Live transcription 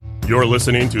You're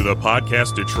listening to the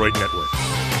Podcast Detroit Network.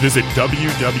 Visit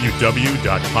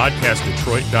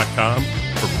www.podcastdetroit.com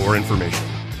for more information.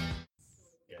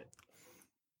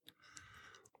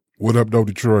 What up, though,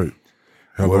 Detroit?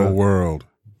 Hello, world.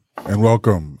 And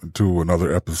welcome to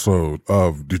another episode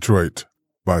of Detroit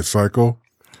Bycycle.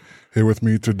 Here with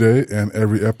me today and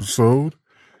every episode,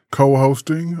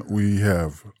 co-hosting, we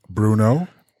have Bruno.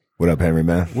 What up, Henry,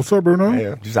 man? What's up, Bruno?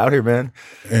 Hey, just out here, man.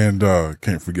 And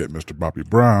can't forget Mr. Bobby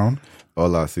Brown.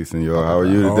 Hola, si senor. How are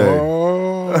you today?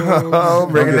 Oh,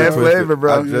 bringing that flavor,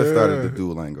 bro. I just started the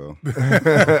Duolingo.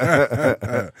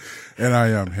 And I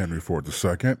am Henry Ford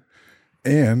II.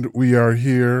 And we are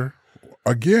here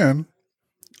again,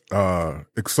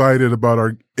 excited about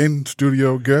our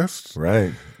in-studio guests.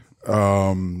 Right.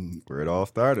 Where it all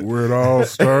started. The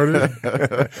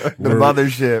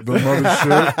mothership.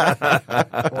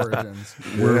 Origins.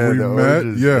 Where we met.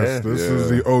 Origins. Yes, this is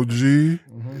the OG.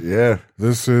 Mm-hmm. Yeah.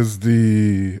 This is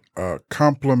the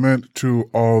complement to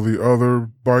all the other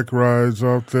bike rides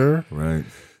out there. Right.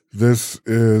 This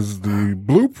is the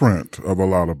blueprint of a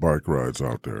lot of bike rides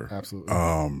out there. Absolutely.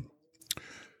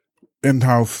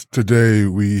 In-house today,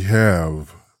 we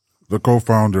have the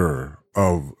co-founder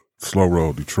of Slow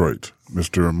Roll Detroit,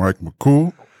 Mr. Mike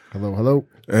McCool. Hello.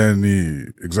 And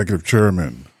the executive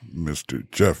chairman, Mr.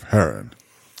 Jeff Herron.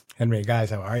 Henry, guys,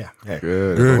 how are you? Hey.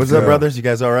 Good. What's up, brothers? You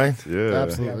guys all right? Yeah.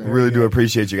 Absolutely. We really do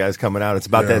appreciate you guys coming out. It's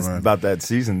about man. about that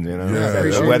season, you know. Yeah,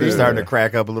 the weather's starting to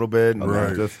crack up a little bit. And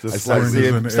Right. I Just start spring is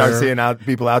in the air. seeing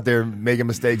people out there making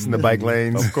mistakes in the bike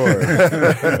lanes. Of course.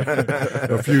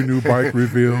 A few new bike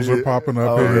reveals are popping up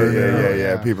Oh, here. and there.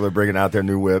 yeah. People are bringing out their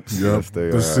new whips. Yep. Yes, they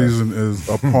This are. season is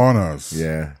upon us.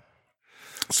 Yeah.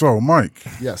 So, Mike,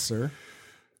 Yes, sir.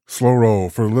 Slow Roll,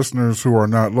 for listeners who are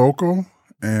not local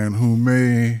and who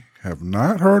may have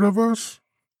not heard of us,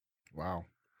 Wow.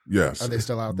 yes. Are they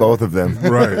still out there? Both of them.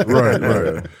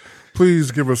 Right. Please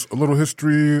give us a little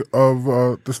history of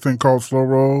this thing called Slow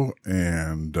Roll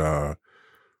and how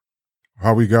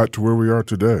we got to where we are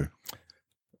today.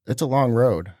 It's a long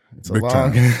road. It's a Big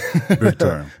long, Big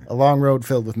time. a long road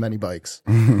filled with many bikes.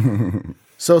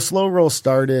 So Slow Roll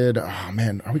started. Oh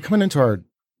man, are we coming into our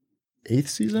 8th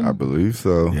season? I believe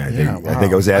so. Yeah, wow. I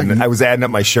think I was adding up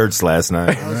my shirts last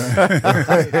night.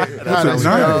 That's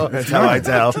That's how I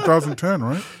tell. 2010,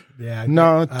 right? Yeah.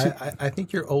 No, I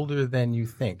think you're older than you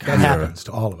think. That happens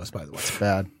to all of us, by the way.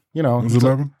 bad. You know. It was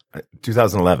 11?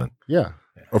 2011. Yeah.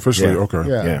 Officially, Yeah.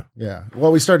 okay. Yeah.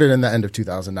 Well, we started in the end of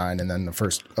 2009, and then the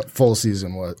first full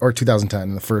season was, or 2010,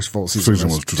 and the first full season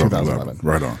was 2011.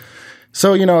 Right on.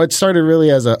 So, it started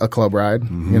really as a club ride,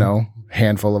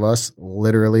 handful of us,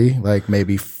 literally, like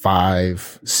maybe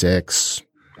 5, 6.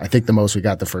 I think the most we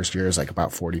got the first year is like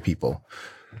about 40 people.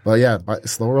 But yeah,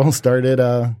 Slow Roll started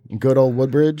in good old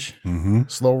Woodbridge. Mm-hmm.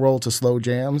 Slow Roll to slow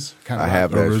jams. I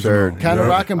have that shirt. Kind of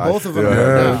rocking both of them right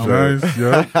Yeah, now. nice.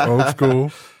 Yeah, old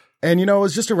school. And, it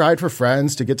was just a ride for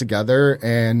friends to get together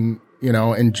and,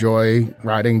 enjoy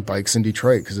riding bikes in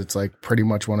Detroit because it's like pretty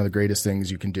much one of the greatest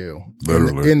things you can do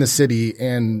Literally. in the city.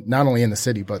 And not only in the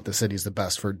city, but the city's the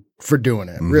best for doing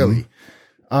it, really.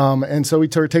 And so we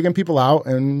started taking people out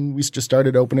and we just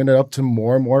started opening it up to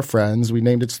more and more friends. We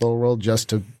named it Slow Roll just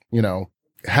to,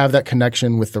 have that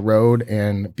connection with the road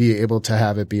and be able to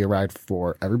have it be a ride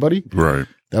for everybody. Right.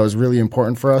 That was really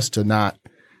important for us to not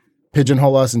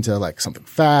pigeonhole us into like something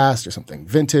fast or something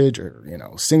vintage or,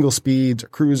 single speeds or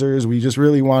cruisers. We just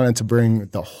really wanted to bring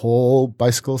the whole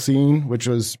bicycle scene, which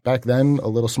was back then a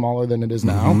little smaller than it is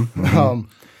now.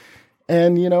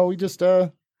 And, we just,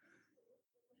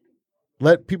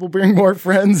 let people bring more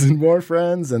friends.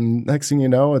 And next thing you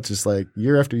know, it's just like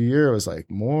year after year, it was like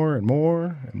more and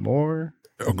more and more.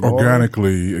 And more.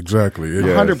 Organically, exactly.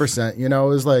 100%. It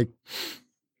was like,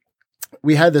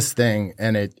 we had this thing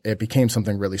and it became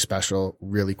something really special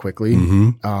really quickly.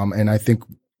 And I think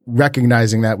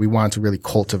recognizing that we want to really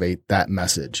cultivate that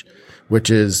message,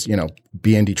 which is,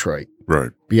 be in Detroit,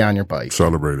 Right. be on your bike,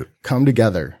 Celebrate it. come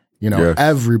together, Yes.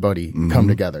 everybody come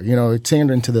together. It turned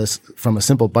into this from a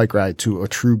simple bike ride to a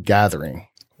true gathering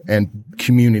and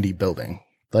community building,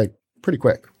 like pretty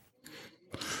quick.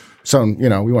 So,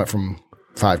 we went from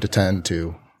 5 to 10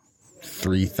 to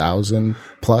 3,000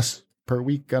 plus per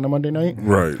week on a Monday night.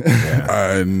 Right.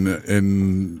 And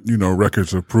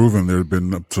records have proven there have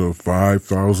been up to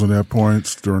 5,000 at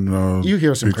points during You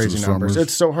hear some peaks of crazy the numbers. summers.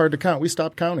 It's so hard to count. We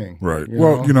stopped counting. Right. you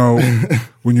Well, know?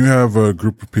 when you have a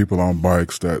group of people on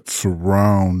bikes that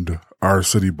surround our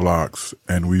city blocks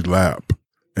and we lap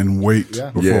and wait Yeah.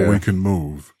 before Yeah. we can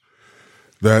move,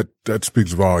 that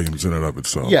speaks volumes in and of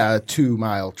itself. Yeah, a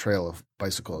 2-mile trail of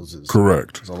bicycles is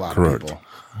Correct. a lot Correct. of people.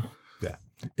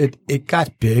 It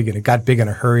got big, and it got big in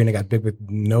a hurry, and it got big with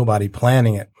nobody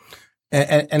planning it.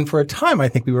 And for a time, I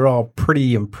think we were all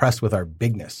pretty impressed with our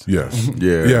bigness. Yes.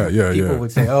 Yeah. Yeah. People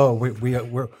would say, "Oh,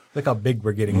 we're look how big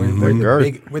we're getting.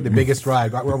 We're the biggest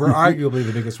ride. We're arguably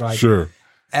the biggest ride." Sure.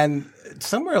 And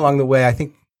somewhere along the way, I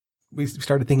think we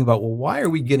started thinking about, well, why are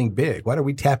we getting big? What are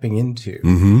we tapping into?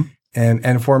 Mm-hmm.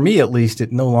 And for me, at least,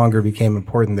 it no longer became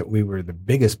important that we were the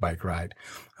biggest bike ride,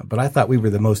 but I thought we were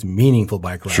the most meaningful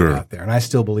bike ride out there. And I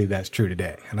still believe that's true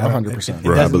today. And 100%. It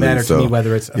doesn't matter to me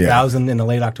whether it's 1,000 in a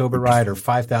late October ride or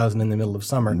 5,000 in the middle of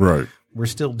summer. Right. We're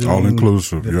still doing all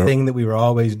inclusive. the thing that we were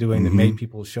always doing that made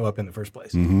people show up in the first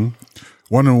place. Mm-hmm.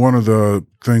 One of the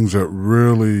things that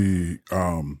really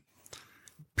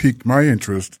piqued my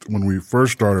interest when we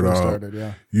first started out,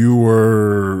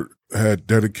 you had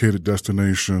dedicated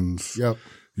destinations. Yep.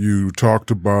 You talked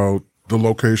about the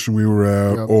location we were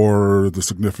at or the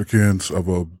significance of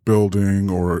a building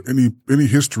or any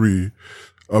history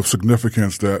of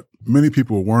significance that many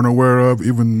people weren't aware of,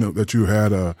 even that you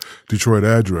had a Detroit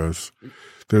address.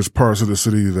 There's parts of the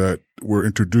city that were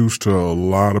introduced to a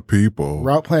lot of people.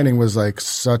 Route planning was like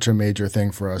such a major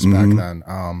thing for us back then.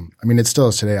 I mean, it still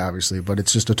is today, obviously, but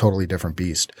it's just a totally different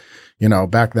beast. You know,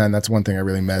 back then, that's one thing I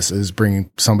really miss is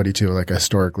bringing somebody to like a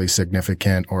historically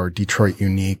significant or Detroit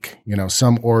unique, you know,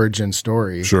 some origin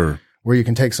story. Sure. Where you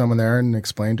can take someone there and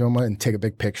explain to them and take a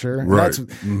big picture. And right.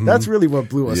 That's really what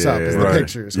blew us up is the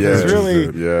pictures.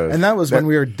 And that was when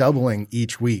we were doubling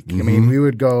each week. I mean, we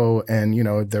would go and, you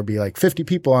know, there'd be like 50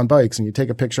 people on bikes and you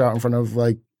take a picture out in front of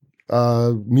like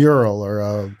a mural or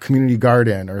a community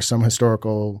garden or some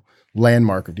historical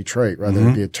landmark of Detroit, whether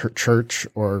it be a church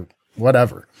or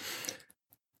whatever.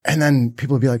 And then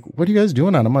people would be like, what are you guys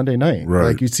doing on a Monday night? Right.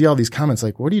 Like you'd see all these comments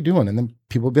like, what are you doing? And then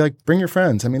people would be like, bring your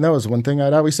friends. I mean, that was one thing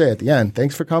I'd always say at the end,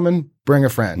 thanks for coming, bring a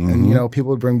friend. And, you know, people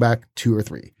would bring back 2 or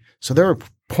 3. So there were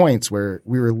points where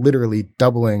we were literally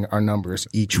doubling our numbers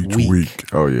each week.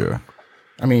 Oh, yeah.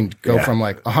 I mean, go from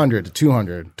like 100 to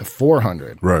 200 to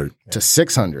 400 to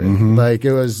 600. Like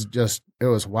it was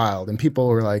wild. And people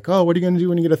were like, oh, what are you going to do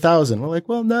when you get 1,000? We're like,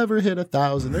 well, never hit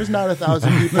 1,000. There's not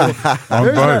 1,000 people on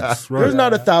bikes. There's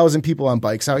not 1,000 people on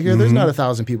bikes out here. There's not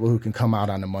 1,000 people who can come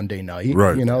out on a Monday night.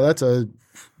 Right. You know,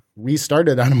 we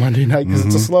started on a Monday night because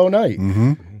it's a slow night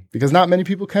because not many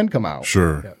people can come out.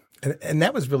 Sure. Yeah. And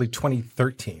that was really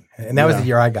 2013. And that was the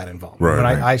year I got involved. Right. When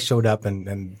I showed up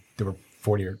and there were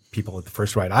 40 people at the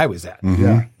first ride I was at.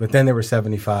 Yeah. But then there were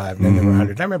 75, and then there were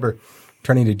 100. I remember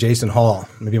turning to Jason Hall,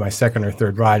 maybe my second or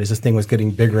third ride, as this thing was getting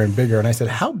bigger and bigger. And I said,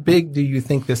 how big do you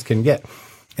think this can get?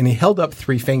 And he held up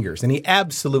 3 fingers, and he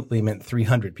absolutely meant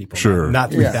 300 people,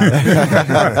 not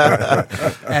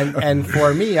 3,000. And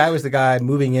for me, I was the guy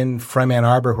moving in from Ann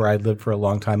Arbor, where I'd lived for a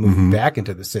long time, moving back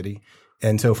into the city.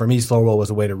 And so for me, Slow Roll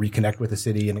was a way to reconnect with the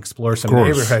city and explore some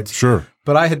neighborhoods. Sure.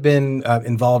 But I had been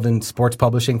involved in sports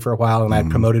publishing for a while, and I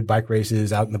had promoted bike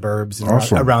races out in the burbs and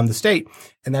around the state.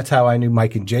 And that's how I knew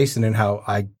Mike and Jason and how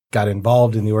I got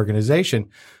involved in the organization.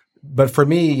 But for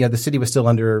me, you know, the city was still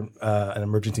under an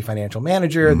emergency financial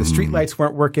manager. The streetlights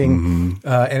weren't working.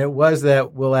 And it was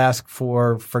that we'll ask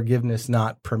for forgiveness,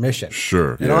 not permission.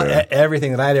 Sure. You know,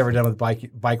 everything that I'd ever done with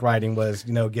bike riding was,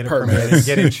 you know, get a permit and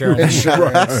get insurance.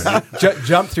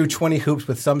 Jump through 20 hoops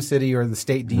with some city or the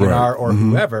state DNR or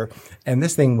whoever. And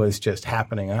this thing was just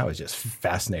happening. And I was just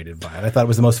fascinated by it. I thought it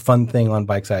was the most fun thing on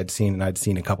bikes I'd seen, and I'd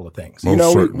seen a couple of things. You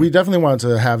know, we definitely wanted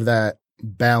to have that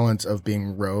balance of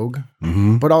being rogue,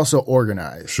 but also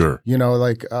organized. Sure. You know,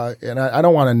 like, and I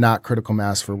don't want to knock Critical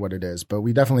Mass for what it is, but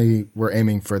we definitely were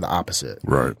aiming for the opposite.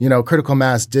 Right. You know, Critical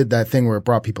Mass did that thing where it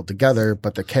brought people together,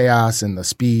 but the chaos and the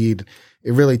speed,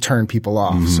 it really turned people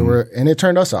off. So and it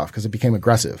turned us off because it became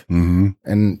aggressive.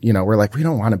 And, you know, we're like, we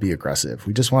don't want to be aggressive.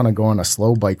 We just want to go on a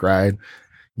slow bike ride,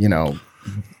 you know,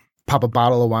 pop a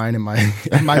bottle of wine in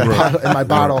my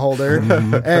bottle holder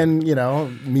and, you know,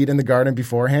 meet in the garden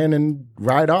beforehand and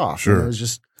ride off. Sure. And it was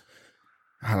just,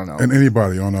 I don't know. And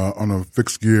anybody on a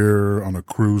fixed gear, on a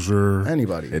cruiser.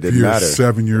 Anybody. It didn't matter.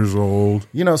 7 years old.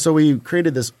 You know, so we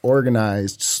created this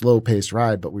organized, slow-paced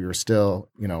ride, but we were still,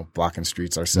 you know, blocking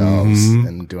streets ourselves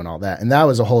and doing all that. And that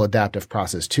was a whole adaptive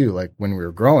process too. Like when we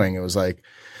were growing, it was like,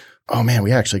 oh man,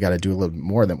 we actually got to do a little bit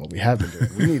more than what we have been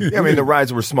doing. I mean, the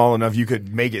rides were small enough you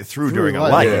could make it through during a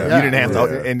light. Yeah. You didn't have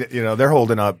to, and you know, they're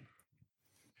holding up,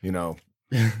 you know,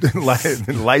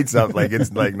 lights up like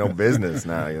it's like no business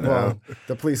now. You know, Well,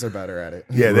 the police are better at it.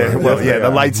 yeah,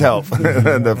 the lights help.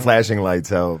 The flashing lights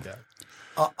help.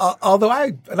 Although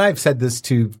I've said this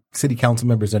to city council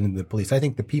members and the police, I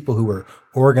think the people who were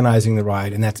organizing the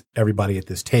ride, and that's everybody at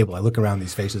this table. I look around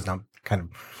these faces and I'm kind of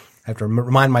have to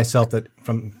remind myself that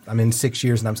I'm in 6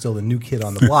 years and I'm still the new kid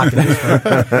on the block. In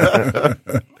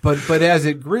this but as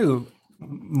it grew,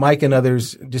 Mike and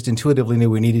others just intuitively knew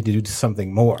we needed to do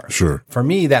something more. Sure. For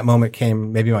me, that moment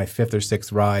came maybe my 5th or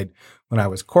 6th ride when I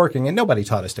was corking, and nobody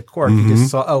taught us to cork. You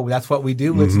just saw, oh, that's what we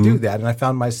do. Let's do that. And I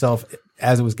found myself,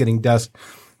 as it was getting dusk,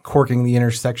 corking the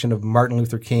intersection of Martin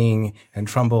Luther King and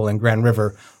Trumbull and Grand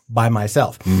River by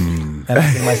myself. And I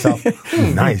think to myself,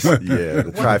 Nice. Yeah,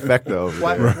 the trifecta over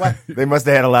there. what? They must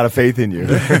have had a lot of faith in you.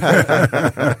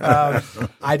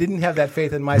 I didn't have that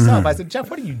faith in myself. I said, Jeff,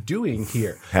 what are you doing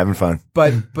here? Having fun.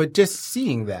 But just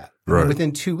seeing that. Right.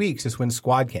 Within 2 weeks is when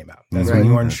Squad came out. That's when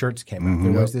the orange shirts came out.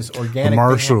 There was this The organic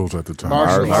Marshalls at the time.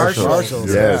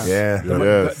 Marshalls. Yes. Yeah.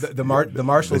 The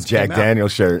Marshalls The Jack came out.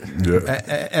 Daniels shirt.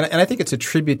 Yeah. And I think it's a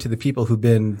tribute to the people who've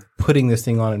been putting this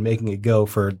thing on and making it go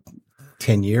for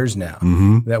 10 years now.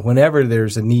 That whenever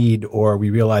there's a need or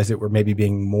we realize that we're maybe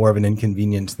being more of an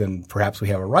inconvenience than perhaps we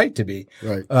have a right to be,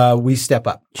 we step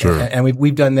up. Sure. And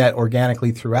we've done that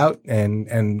organically throughout.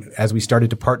 And as we started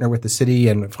to partner with the city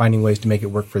and finding ways to make it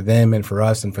work for them and for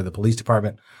us and for the police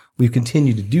department, we've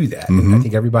continued to do that. And I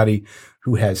think everybody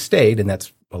who has stayed, and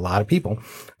that's a lot of people,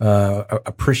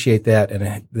 appreciate that.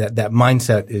 And that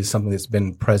mindset is something that's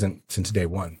been present since day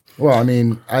one. Well, I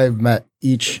mean, I've met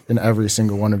each and every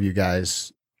single one of you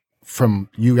guys from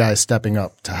you guys stepping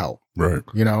up to help. Right.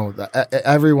 You know,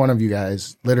 every one of you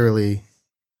guys literally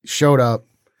showed up.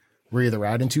 We're either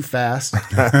riding too fast.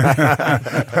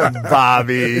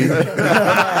 Bobby. Oh,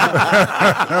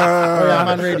 yeah, I'm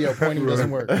on radio. Pointing doesn't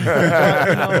work. But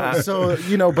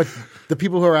the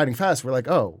people who are riding fast were like,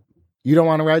 oh, you don't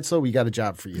want to ride slow? We got a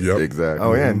job for you. Yep. Exactly.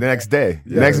 Oh, yeah. The next day.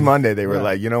 The next Monday, they were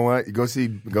like, you know what? Go see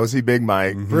Big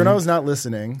Mike. Bruno's not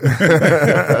listening.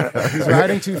 He's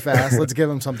riding too fast. Let's give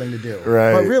him something to do.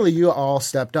 Right. But really, you all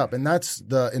stepped up. And that's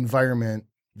the environment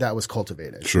that was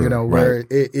cultivated. Sure. You know, where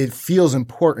it feels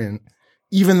important,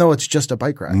 even though it's just a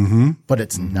bike ride. But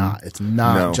it's not. It's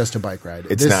not just a bike ride.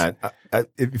 It's not.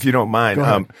 If you don't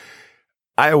mind,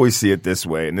 I always see it this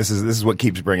way, and this is what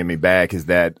keeps bringing me back, is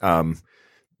that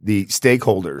the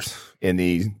stakeholders in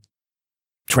the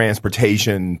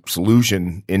transportation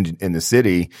solution in the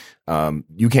city,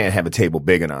 you can't have a table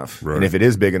big enough. Right. And if it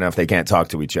is big enough, they can't talk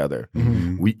to each other.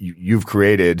 We've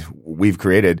created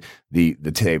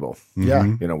the table. Yeah.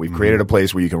 You know, we've created a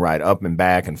place where you can ride up and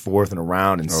back and forth and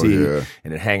around and see and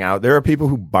then hang out. There are people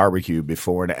who barbecue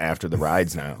before and after the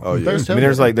rides now. Oh yeah. I mean,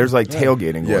 there's like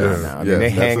tailgating going on now. I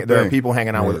mean, there are people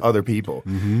hanging out with other people,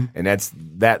 and that's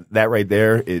that right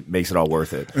there. It makes it all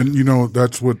worth it. And you know,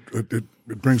 that's what it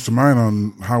brings to mind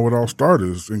on how it all started,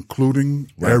 is including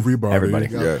everybody.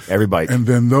 Everybody. And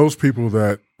then those people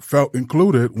that felt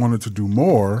included wanted to do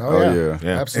more. Oh, yeah.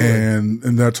 Absolutely.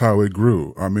 And that's how it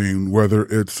grew. I mean, whether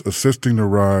it's assisting the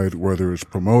ride, whether it's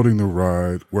promoting the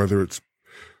ride, whether it's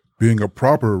being a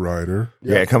proper rider.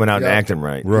 Coming out and acting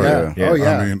right. Right. Yeah. Oh,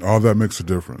 yeah. I mean, all that makes a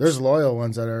difference. There's loyal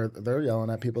ones they're yelling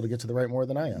at people to get to the right more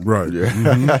than I am. Right.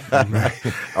 Yeah.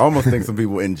 I almost think some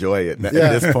people enjoy it at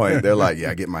this point. They're like,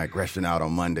 I get my aggression out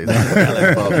on Mondays.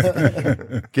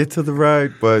 Get to the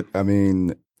ride. But I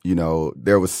mean, you know,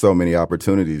 there was so many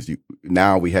opportunities.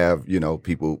 Now we have, you know,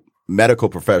 people, medical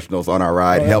professionals on our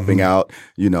ride helping out,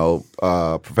 you know,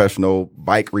 professional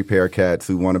bike repair cats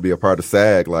who want to be a part of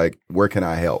SAG. Like, where can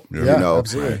I help? Yeah, you know?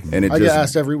 absolutely. And I get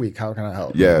asked every week, how can I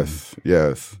help? Yes.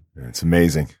 It's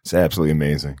amazing. It's absolutely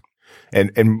amazing.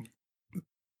 And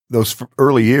those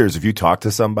early years, if you talk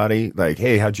to somebody like,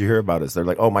 hey, how'd you hear about us? They're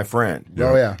like, oh, my friend.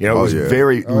 Oh, yeah. You know, it was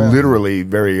literally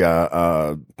very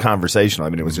conversational. I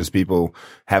mean, it was just people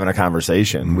having a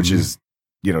conversation, which is,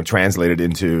 you know, translated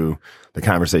into the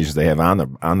conversations they have on the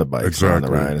bikes, on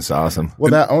the ride. It's awesome.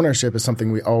 Well, that ownership is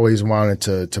something we always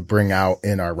wanted to bring out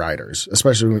in our riders,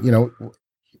 especially, you know,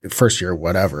 first year,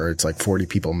 whatever, it's like 40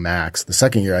 people max. The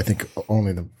second year, I think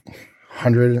only the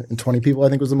 120 people, I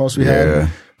think was the most we had.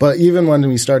 But even when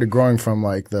we started growing from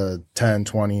like the 10,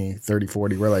 20, 30,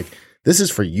 40, we're like, this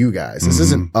is for you guys. This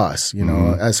isn't us. You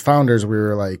know, as founders, we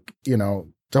were like, you know,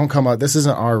 don't come out. This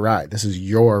isn't our ride. This is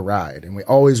your ride. And we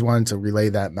always wanted to relay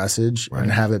that message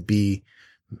and have it be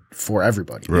for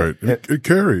everybody. Right. It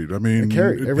carried. I mean, it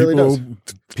carried. It really does.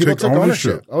 People took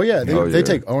ownership. Oh yeah. They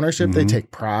take ownership. They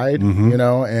take pride, you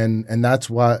know, and that's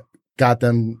what got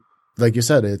them, like you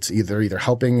said, it's either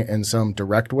helping in some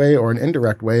direct way or an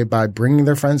indirect way by bringing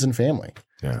their friends and family.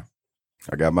 Yeah.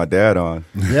 I got my dad on.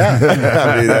 Yeah.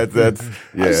 I mean,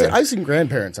 that's I've seen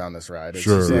grandparents on this ride. It's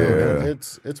Sure.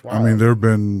 It's wild. I mean, there have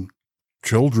been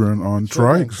children on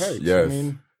trikes. Yes. I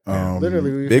mean,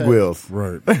 Literally, Big wheels.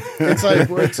 Right. It's like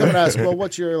when someone asks, "Well,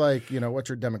 what's your what's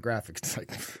your demographic?" It's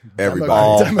like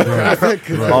Everybody.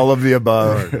 demographic. All of the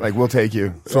above. Like, we'll take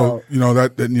you. So,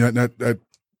 that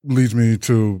leads me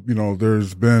to,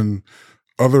 there's been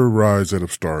other rides that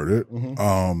have started,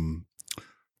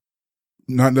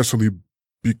 not necessarily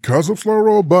because of Slow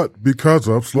Roll, but because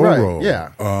of Slow Roll.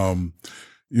 Yeah.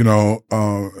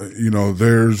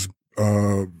 There's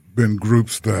been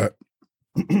groups that,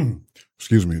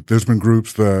 there's been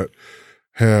groups that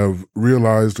have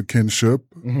realized the kinship,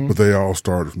 but they all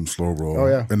started from Slow Roll. Oh,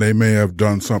 yeah. And they may have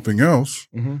done something else,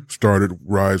 started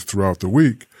rides throughout the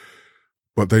week,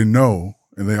 but they know,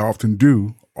 and they often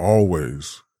do,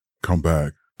 always come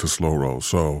back to Slow Roll.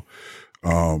 So,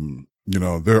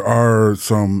 there are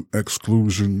some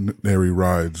exclusionary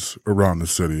rides around the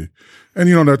city,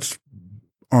 and, that's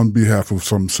on behalf of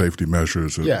some safety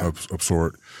measures of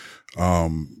sort.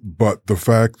 But the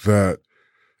fact that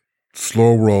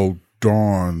Slow Roll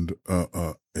dawned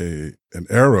an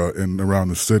era around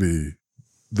the city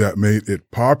that made it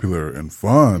popular and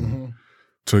fun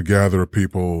to gather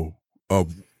people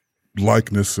of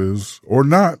likenesses or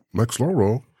not, like Slow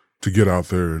Roll, to get out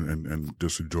there and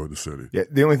just enjoy the city. Yeah,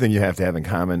 the only thing you have to have in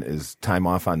common is time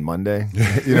off on Monday,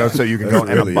 so you can go on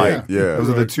a bike. Yeah. Those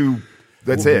are the two.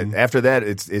 That's it. After that,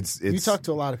 it's. You talk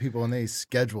to a lot of people and they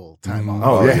schedule time off.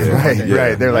 Oh, yeah,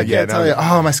 right. They're like, tell you,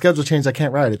 my schedule changed. I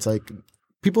can't ride. It's like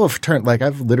people have turned. Like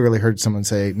I've literally heard someone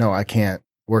say, "No, I can't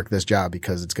work this job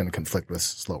because it's going to conflict with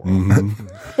Slow Roll."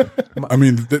 I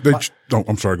mean, they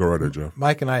I'm sorry. Go right ahead, Jeff.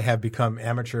 Mike and I have become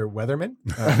amateur weathermen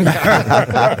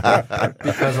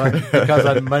because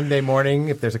on Monday morning,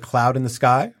 if there's a cloud in the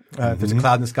sky. If there's a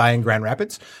cloud in the sky in Grand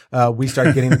Rapids, we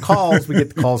start getting the calls. We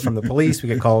get the calls from the police. We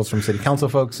get calls from city council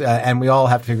folks, and we all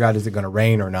have to figure out, is it going to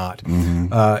rain or not?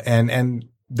 And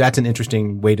that's an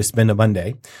interesting way to spend a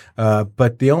Monday.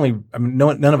 But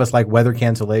none of us like weather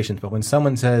cancellations. But when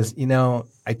someone says,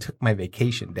 I took my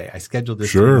vacation day, I scheduled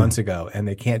this 2 months ago, and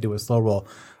they can't do a Slow Roll,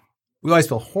 we always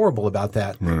feel horrible about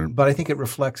that. Right. But I think it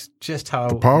reflects just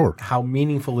how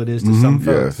meanful it is to some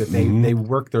folks that they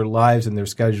work their lives and their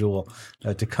schedule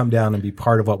to come down and be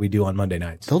part of what we do on Monday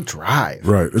nights. They'll drive.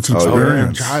 Right. It's an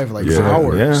experience. Drive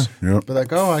hours. Yeah.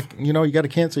 But like, you got to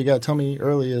cancel. You got to tell me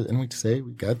early. And we say,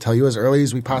 we got to tell you as early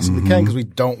as we possibly can because we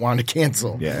don't want to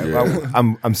cancel. Yeah. Well,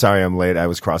 I'm sorry I'm late. I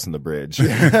was crossing the bridge.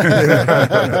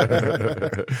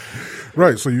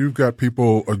 Right. So you've got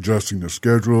people adjusting their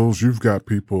schedules. You've got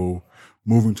people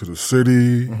moving to the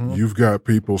city. You've got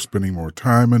people spending more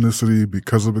time in the city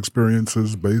because of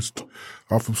experiences based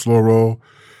off of Slow Roll.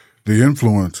 The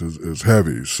influence is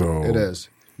heavy. So it is.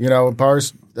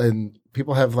 Bars and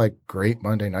people have like great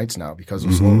Monday nights now because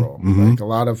of Slow Roll. Like a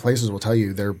lot of places will tell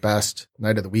you their best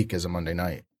night of the week is a Monday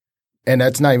night. And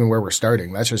that's not even where we're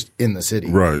starting. That's just in the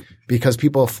city. Right. Because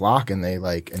people flock and they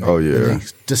they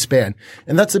disband.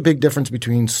 And that's a big difference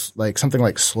between like something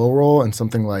like Slow Roll and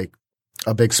something like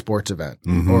a big sports event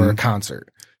or a concert.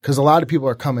 Because a lot of people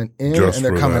are coming in and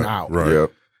they're coming out. Right.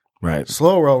 Yep. Right.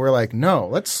 Slow Roll, we're like, no,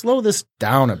 let's slow this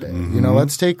down a bit.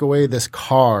 Let's take away this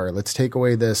car. Let's take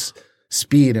away this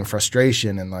speed and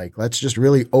frustration. And like, let's just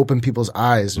really open people's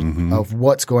eyes of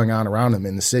what's going on around them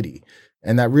in the city.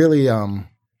 And that really,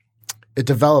 it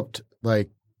developed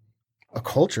like a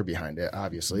culture behind it,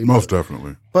 obviously. Most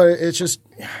definitely. But it's just,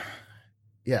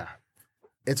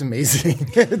 it's amazing.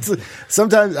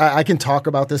 Sometimes I can talk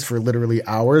about this for literally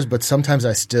hours, but sometimes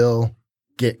I still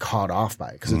get caught off by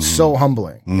it because it's so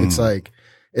humbling. It's like,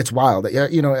 it's wild.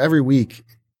 Every week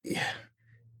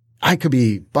I could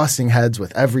be busting heads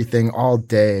with everything all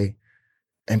day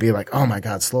and be like, oh my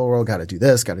God, Slow Roll, got to do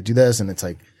this. And it's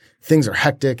like, things are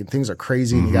hectic and things are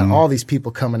crazy. And you got all these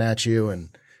people coming at you. And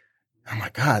I'm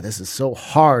like, God, this is so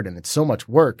hard and it's so much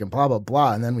work and blah, blah,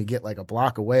 blah. And then we get like a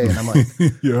block away and I'm like,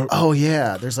 oh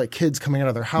yeah, there's like kids coming out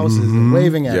of their houses and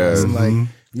waving at us and like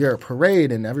you're a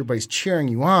parade and everybody's cheering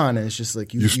you on. And it's just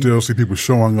like, you still see people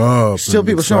showing up.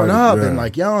 And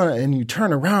like yelling and you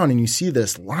turn around and you see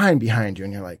this line behind you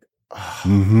and you're like,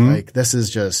 like this is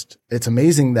just, it's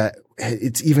amazing that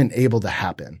it's even able to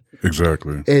happen.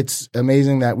 Exactly. It's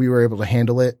amazing that we were able to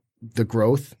handle it. The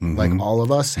growth, like all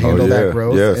of us handle that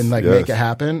growth and like make it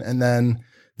happen. And then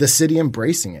the city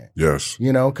embracing it. Yes.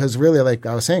 Cause really, like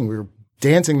I was saying, we were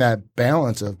dancing that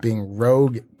balance of being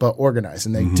rogue, but organized.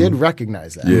 And they did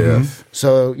recognize that. Yeah.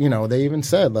 So, they even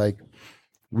said like,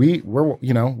 we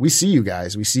see you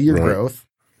guys, we see your growth.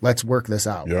 Let's work this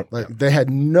out. Yep. Like they had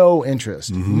no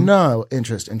interest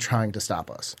in trying to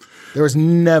stop us. There was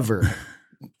never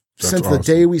since the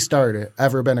day we started,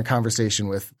 ever been a conversation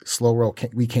with Slow Roll,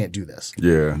 we can't do this.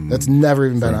 Yeah. That's never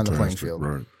even been on the playing field.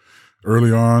 Right.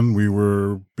 early on we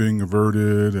were being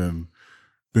averted and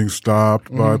being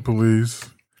stopped by police.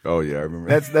 Oh yeah, I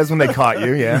remember. That's when they caught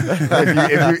you. Yeah,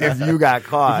 if you got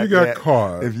caught, if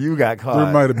you got caught,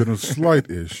 there might have been a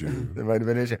slight issue. There might have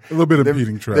been an issue. A little bit of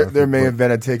impeding traffic. There may have been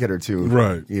a ticket or two,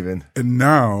 right? Even. And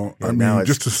now, Yeah, I mean, now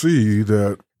just to see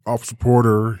that Officer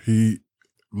Porter, he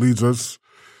leads us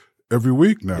every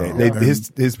week now.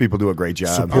 His people do a great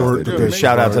job. Support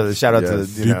shout out to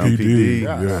DPD.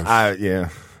 PD.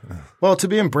 Yes. Well, to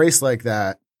be embraced like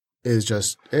that is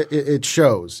just it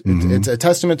shows. It's a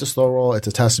testament to Slow Roll. It's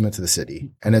a testament to the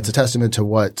city, and it's a testament to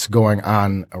what's going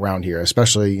on around here,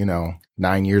 especially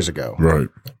 9 years ago. Right.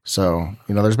 So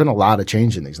there's been a lot of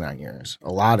change in these 9 years.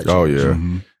 A lot of change. Oh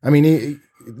yeah. I mean,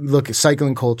 look at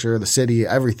cycling culture, the city,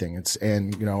 everything.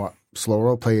 Slow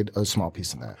Roll played a small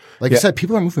piece in that. Like you said,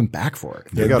 people are moving back for it.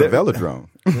 They got a velodrome.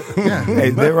 Yeah.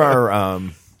 Hey,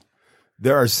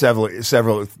 there are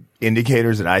several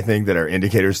indicators that I think that are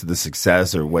indicators to the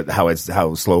success or how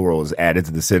Slow Roll is added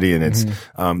to the city, and it's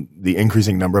the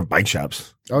increasing number of bike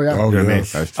shops. Oh yeah. Oh, You know what I mean?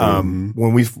 yes. That's true.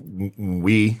 When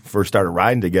we first started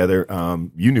riding together,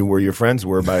 you knew where your friends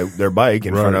were by their bike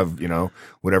in front of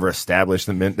whatever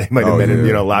establishment they might have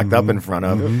been locked up in front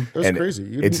of. It was and crazy.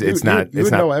 You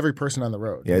would know every person on the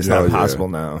road. Yeah, it's not possible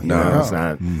now. No. It's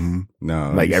not.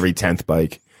 No, Like every 10th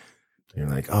bike. You're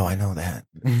like, oh, I know that.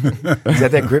 Is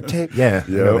that grip tape? Yeah.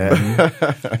 I know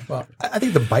that. Well, I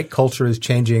think the bike culture is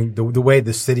changing the way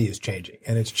the city is changing,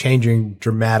 and it's changing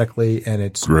dramatically, and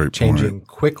it's changing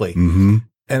quickly. And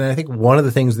I think one of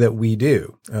the things that we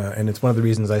do, and it's one of the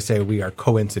reasons I say we are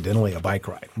coincidentally a bike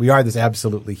ride. We are this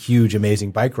absolutely huge,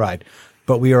 amazing bike ride,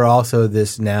 but we are also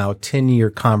this now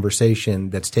 10-year conversation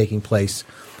that's taking place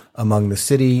among the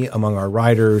city, among our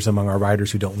riders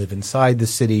who don't live inside the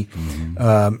city,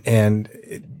 and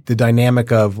the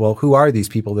dynamic of, well, who are these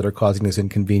people that are causing this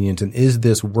inconvenience, and is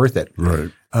this worth it?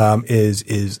 Right.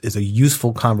 Is a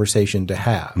useful conversation to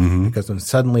have, because when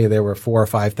suddenly there were 4,000 or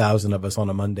 5,000 of us on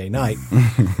a Monday night,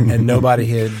 and nobody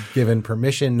had given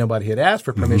permission, nobody had asked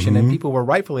for permission, and people were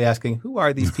rightfully asking, who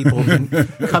are these people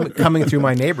coming through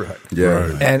my neighborhood?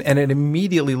 Yeah. Right. And it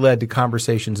immediately led to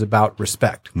conversations about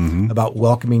respect, about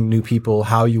welcoming new people,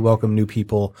 how you welcome new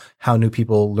people, how new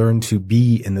people learn to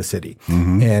be in the city.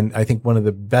 And I think one of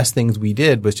the best things we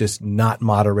did was just not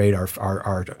moderate our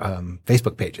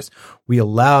Facebook pages. We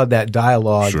allowed that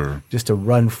dialogue just to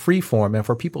run free form, and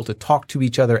for people to talk to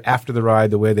each other after the ride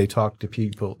the way they talk to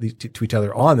people to each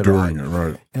other on the During ride. it,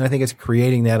 right. And I think it's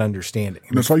creating that understanding.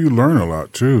 And that's how you learn a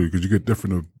lot too, because you get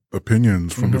different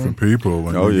opinions from different people,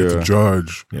 and you get to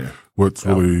judge what's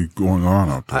really going on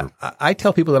out there. I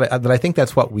tell people that I think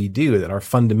that's what we do, that our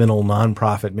fundamental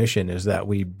nonprofit mission is that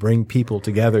we bring people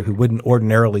together who wouldn't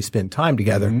ordinarily spend time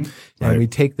together, and we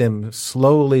take them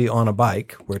slowly on a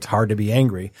bike, where it's hard to be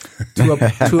angry,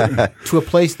 to a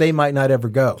place they might not ever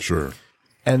go. Sure.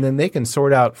 And then they can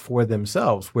sort out for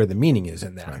themselves where the meaning is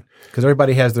in that. Because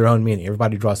everybody has their own meaning.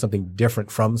 Everybody draws something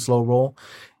different from Slow Roll.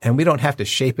 And we don't have to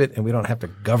shape it, and we don't have to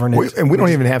govern it. And we don't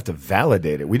even have to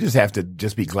validate it. We just have to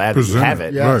just be glad that we have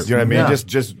it. Yes. You know what I mean? Yeah.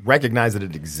 Just recognize that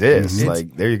it exists.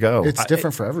 Like, there you go. It's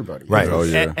different for everybody. Right. Oh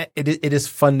yeah. It is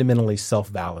fundamentally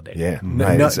self-validating. Yeah.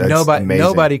 Right. It's amazing.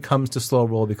 Nobody comes to Slow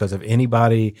Roll because of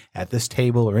anybody at this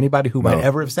table or anybody who might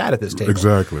ever have sat at this table.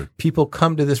 Exactly. People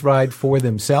come to this ride for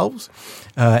themselves,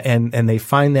 and they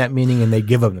find that meaning, and they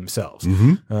give of themselves.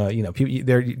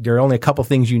 There are only a couple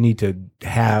things you need to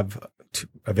have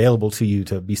available to you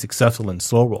to be successful in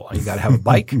Slow Roll. You got to have a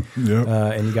bike, and you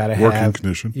got to have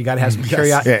condition. You got to have some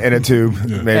curiosity, and a tube,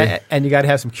 maybe. and you got to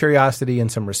have some curiosity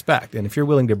and some respect. And if you're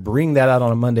willing to bring that out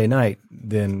on a Monday night,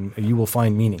 then you will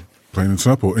find meaning. Plain and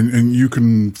simple. And you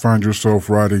can find yourself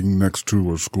riding next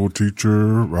to a school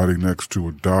teacher, riding next to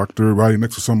a doctor, riding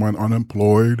next to someone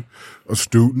unemployed, a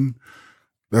student.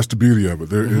 That's the beauty of it.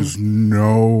 There is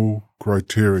no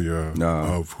criteria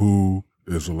of who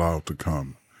is allowed to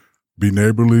come. Be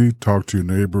neighborly, talk to your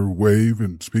neighbor, wave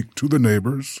and speak to the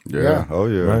neighbors. Yeah. Oh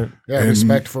yeah. Right. Yeah, And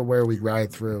respect for where we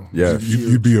ride through. Yeah.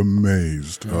 You'd be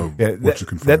amazed of what you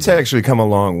can find. That's out. actually come a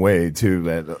long way too.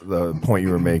 That the point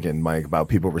you were making, Mike, about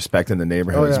people respecting the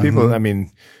neighborhoods. Oh, yeah. People, I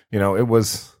mean,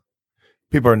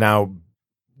 people are now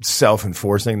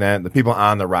self-enforcing that. The people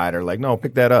on the ride are like, no,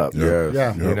 pick that up.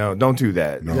 Yeah. Don't do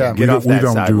that. No. Yeah. Get off We that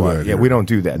don't do sidewalk. that Yeah, here. we don't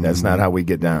do that. That's not how we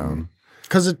get down.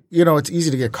 Because it's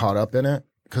easy to get caught up in it.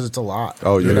 because it's a lot.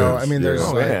 Oh, yeah. You know, I mean, there's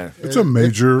it's a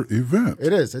major event.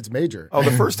 It is. It's major. Oh,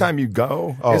 the first time you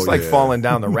go, it's like falling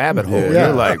down the rabbit hole. Yeah.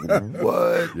 You're like,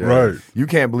 what? Yeah. Right. You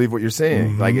can't believe what you're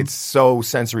seeing. Like, it's so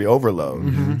sensory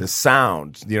overload. The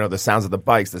sound, the sounds of the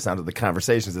bikes, the sound of the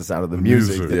conversations, the sound of the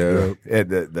music, the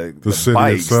city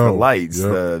bikes, itself. the lights,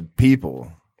 the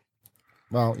people.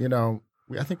 Well,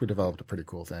 I think we developed a pretty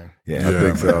cool thing. Yeah.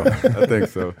 I think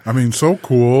so. I mean, so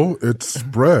cool. It's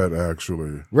spread,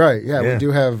 actually. Right. Yeah. We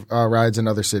do have rides in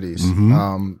other cities.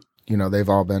 They've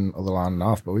all been a little on and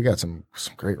off, but we got some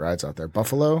great rides out there.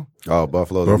 Buffalo. Oh,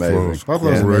 Buffalo's amazing.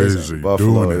 Buffalo's amazing.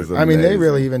 Buffalo is amazing. I mean, they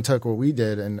really even took what we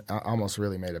did and almost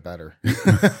really made it better.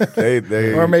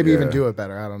 they or maybe even do it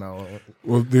better. I don't know.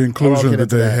 Well, the inclusion that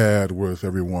they had with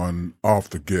everyone off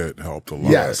the get helped a lot.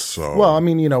 Yes. So. Well, I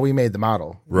mean, we made the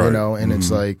model, right. And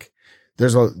it's like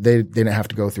they didn't have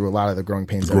to go through a lot of the growing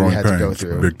pains that we had to go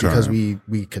through because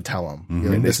we could tell them.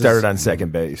 And they started on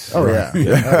second base. Oh yeah,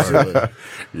 absolutely.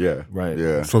 Yeah, right.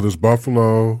 Yeah. So there's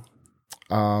Buffalo,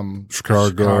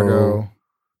 Chicago.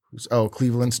 Oh,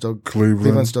 Cleveland's still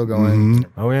still going.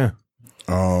 Oh yeah.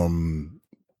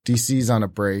 DC's on a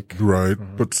break. Right,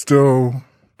 but still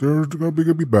they're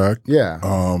gonna be back. Yeah.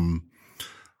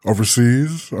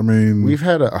 Overseas, I mean, we've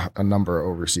had a number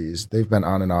overseas. They've been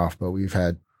on and off, but we've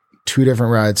had 2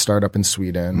 different rides start up in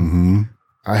Sweden.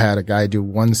 I had a guy do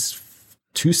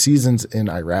 2 seasons in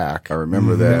Iraq. I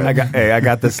remember that. I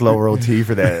got the slow roll tee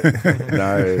for that.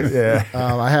 Nice. Yeah.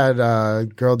 I had a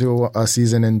girl do a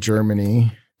season in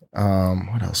Germany.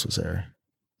 What else was there?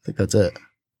 I think that's it.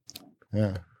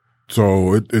 Yeah.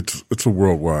 So it's a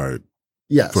worldwide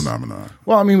phenomenon.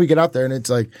 Well, I mean, we get out there and it's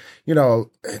like,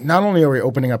 not only are we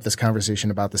opening up this conversation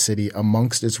about the city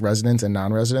amongst its residents and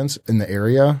non-residents in the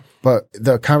area, but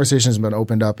the conversation has been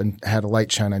opened up and had a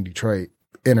light shine on Detroit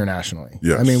internationally.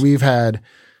 Yes. I mean, we've had,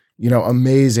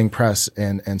 amazing press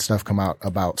and stuff come out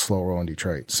about slow roll in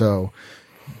Detroit. So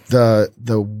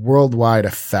the worldwide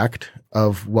effect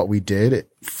of what we did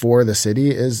for the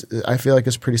city I feel like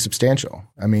is pretty substantial.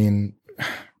 I mean,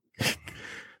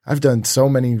 I've done so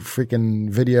many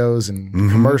freaking videos and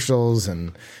commercials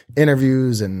and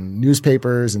interviews and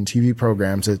newspapers and TV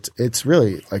programs. It's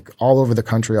really like all over the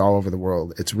country, all over the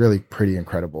world. It's really pretty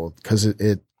incredible because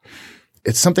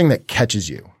it's something that catches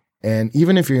you. And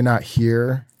even if you're not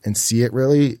here and see it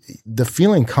really, the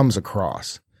feeling comes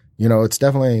across. It's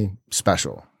definitely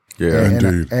special. Yeah,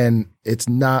 indeed. And it's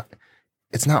not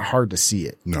hard to see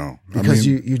it. No. Because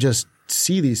you just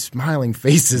see these smiling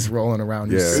faces rolling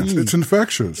around. Yeah. It's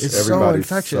infectious. It's so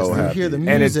infectious. So you hear the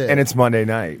music. And it's Monday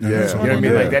night. Yeah. You know what I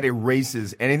mean? Like that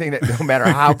erases anything that, no matter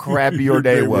how crappy your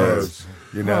day was.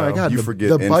 Oh my God, you forget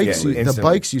the bikes, instantly. the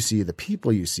bikes you see, the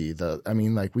people you see,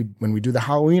 when we do the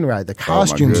Halloween ride, the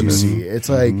costumes you see, it's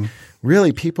like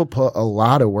really people put a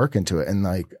lot of work into it, and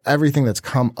like everything that's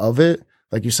come of it,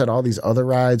 like you said, all these other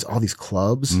rides, all these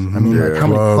clubs. I mean, like how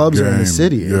many clubs are in the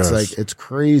city? Yes. It's like it's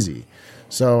crazy.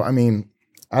 So I mean,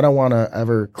 I don't want to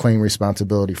ever claim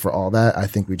responsibility for all that. I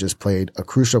think we just played a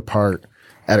crucial part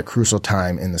at a crucial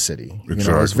time in the city.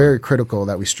 Exactly. It's very critical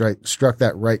that we struck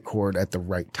that right chord at the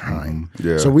right time.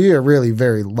 Yeah. So we are really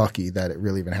very lucky that it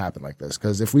really even happened like this.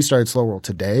 Because if we started slow roll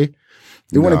today,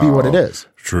 it wouldn't be what it is.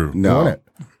 True. It wouldn't.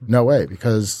 No way,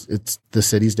 because the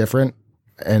city's different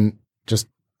and just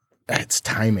it's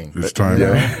timing. It's timing.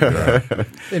 Yeah.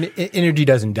 And energy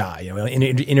doesn't die.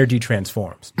 Energy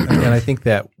transforms. And I think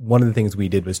that one of the things we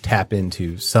did was tap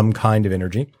into some kind of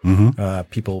energy.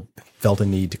 People felt a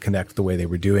need to connect the way they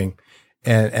were doing.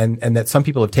 And that some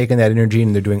people have taken that energy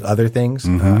and they're doing other things.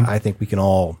 I think we can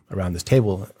all around this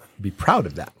table be proud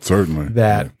of that. Certainly.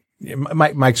 That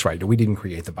Mike's right. We didn't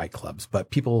create the bike clubs, but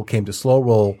people came to Slow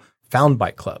Roll, found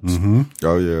bike clubs.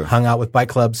 Oh yeah. Hung out with bike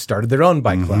clubs, started their own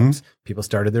bike clubs. People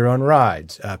started their own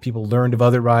rides. People learned of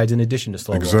other rides in addition to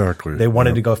Slow Roll. Exactly. They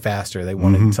wanted to go faster. They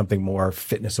wanted something more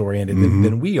fitness oriented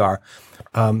than we are.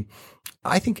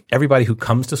 I think everybody who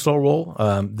comes to Slow Roll,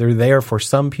 they're there for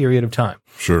some period of time.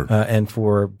 Sure. And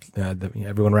for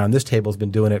everyone around this table has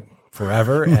been doing it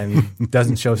forever and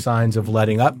doesn't show signs of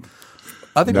letting up.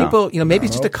 Other people, maybe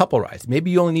it's just a couple rides.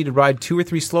 Maybe you only need to ride 2 or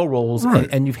 3 slow rolls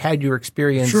and you've had your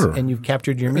experience and you've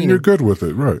captured your meaning. And you're good with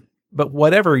it, right. But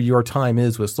whatever your time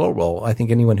is with slow roll, I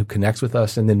think anyone who connects with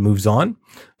us and then moves on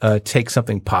takes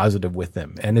something positive with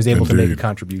them and is able to make a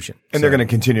contribution. And they're going to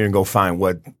continue and go find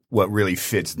what really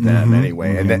fits them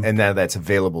anyway. And now that's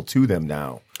available to them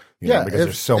now. because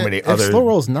there's so many other. If slow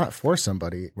roll's not for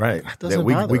somebody, right? That doesn't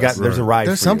we bother got us. there's a ride.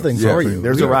 There's for something you. for you.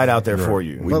 There's a ride out there for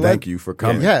you. We thank you for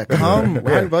coming. Yeah, come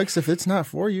ride bikes. If it's not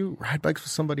for you, ride bikes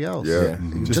with somebody else. Yeah.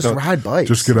 Just ride bikes.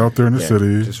 Just get out there in the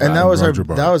city. And that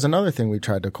was another thing we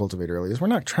tried to cultivate early. Is we're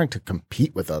not trying to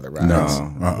compete with other rides.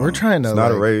 No, we're trying to. It's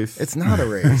not a race. It's not a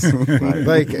race.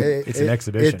 Like it's an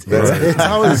exhibition.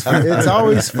 It's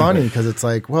always funny because it's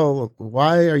like, well,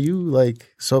 why are you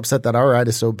like so upset that our ride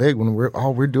is so big when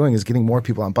all we're doing is getting more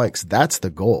people on bikes? That's the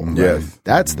goal. Yes. Right?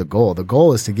 That's the goal. The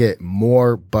goal is to get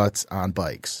more butts on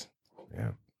bikes.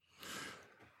 Yeah.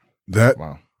 That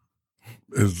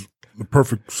is the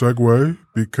perfect segue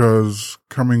because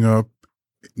coming up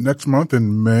next month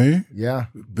in May,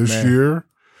 this year,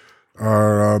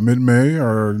 our mid-May,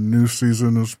 our new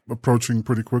season is approaching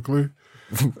pretty quickly.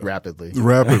 Rapidly.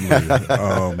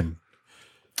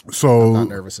 So I'm not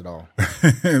nervous at all.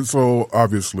 And so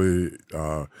obviously,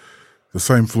 the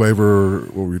same flavor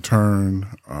will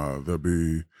return. There'll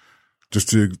be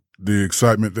just the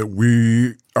excitement that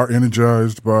we are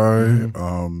energized by.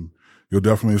 You'll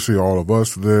definitely see all of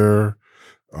us there.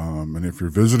 And if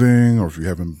you're visiting or if you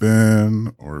haven't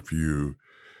been or if you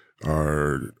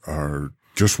are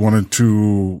just wanting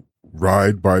to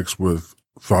ride bikes with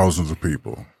thousands of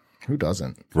people. Who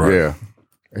doesn't? Right. Yeah.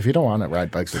 If you don't want to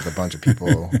ride bikes with a bunch of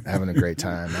people having a great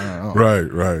time, I don't know.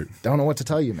 Right. Don't know what to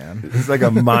tell you, man. It's like a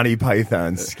Monty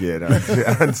Python skit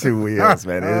on two wheels,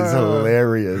 man. It is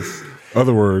hilarious.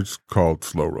 Other words called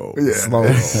slow roll. Yeah. Slow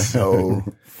roll. So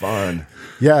fun.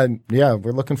 Yeah.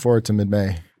 We're looking forward to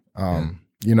mid-May.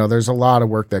 There's a lot of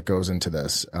work that goes into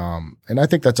this. And I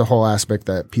think that's a whole aspect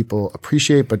that people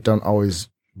appreciate but don't always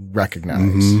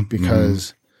recognize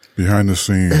because behind the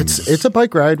scenes. It's a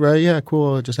bike ride, right? Yeah,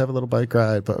 cool. Just have a little bike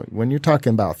ride. But when you're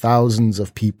talking about thousands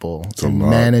of people and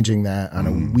managing that on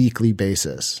a weekly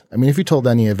basis, I mean, if you told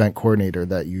any event coordinator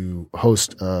that you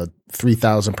host a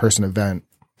 3,000 person event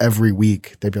every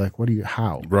week, they'd be like,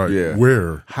 how? Right. Yeah.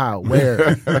 Where? How?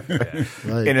 Where?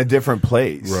 Like, in a different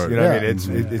place. Right. You know what I mean? It's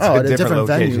a different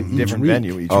location, different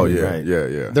venue each week. Right?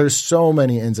 Yeah. There's so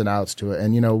many ins and outs to it.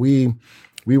 And,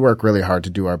 we work really hard to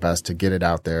do our best to get it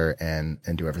out there and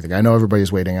do everything. I know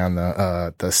everybody's waiting on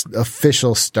the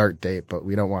official start date, but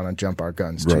we don't want to jump our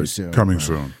guns too soon. Coming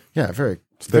soon. Yeah,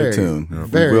 Stay tuned.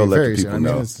 Very, we will let very the people soon.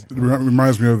 know. It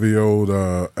reminds me of the old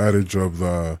adage of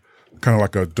the kind of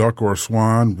like a duck or a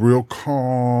swan, real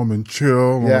calm and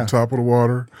chill on top of the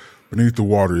water. Beneath the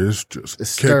water, it's just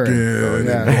kicking and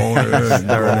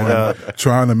going,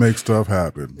 trying to make stuff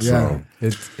happen. Yeah.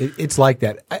 So It's like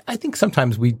that. I think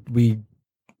sometimes we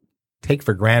take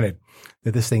for granted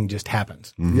that this thing just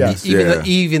happens. Yes.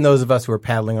 Even those of us who are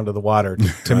paddling under the water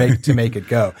to make it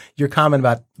go. Your comment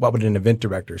about what would an event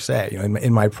director say?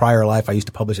 In my prior life, I used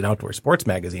to publish an outdoor sports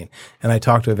magazine, and I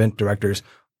talked to event directors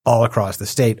all across the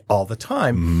state all the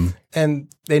time. And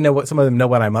they know some of them know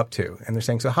what I'm up to. And they're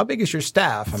saying, so how big is your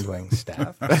staff? I'm going,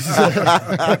 staff?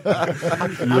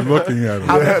 you're looking at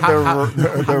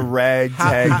it. The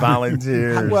ragtag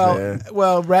volunteers.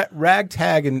 Well,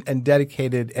 ragtag and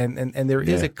dedicated. And there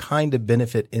is a kind of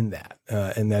benefit in that.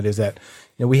 And that is that,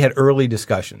 we had early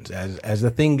discussions as the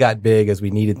thing got big, as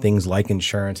we needed things like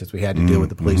insurance, as we had to deal with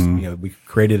the police. We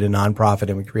created a nonprofit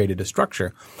and we created a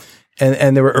structure.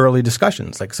 And there were early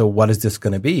discussions like, so what is this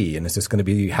going to be? And is this going to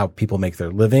be how people make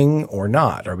their living or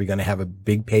not? Are we going to have a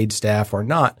big paid staff or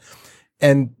not?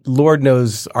 And Lord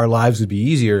knows our lives would be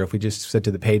easier if we just said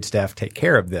to the paid staff, take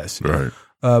care of this. Right.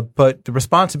 But the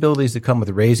responsibilities that come with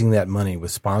raising that money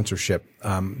with sponsorship,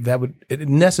 it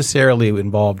necessarily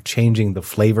involve changing the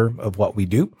flavor of what we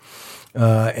do.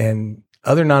 And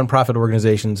other nonprofit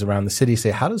organizations around the city say,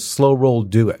 how does Slow Roll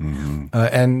do it?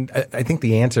 And I think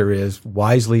the answer is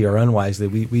wisely or unwisely,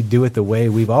 we do it the way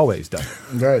we've always done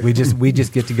it. Right. We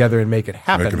just get together and make it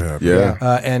happen.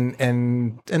 Yeah.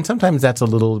 And sometimes that's a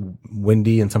little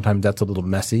windy and sometimes that's a little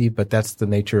messy, but that's the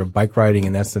nature of bike riding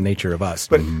and that's the nature of us.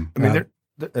 But I mean,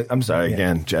 I'm sorry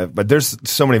again, Jeff, but there's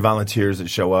so many volunteers that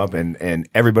show up and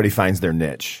everybody finds their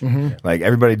niche. Like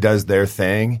everybody does their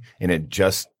thing and it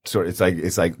just it's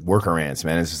like worker ants,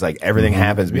 man. It's just like everything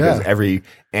happens because every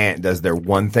ant does their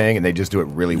one thing and they just do it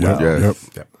really well.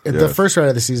 The first ride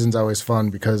of the season is always fun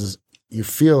because you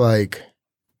feel like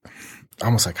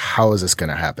almost like, how is this going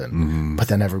to happen? But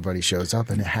then everybody shows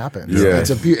up and it happens.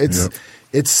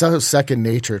 It's so second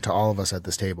nature to all of us at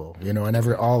this table, and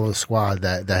all of the squad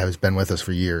that has been with us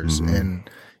for years, and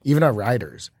even our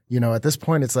riders. At this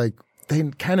point, it's like they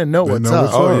kind of know what's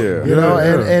up.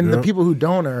 And the people who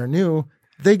don't or are new,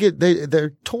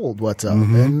 they're told what's up,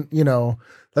 and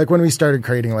like when we started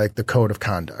creating like the code of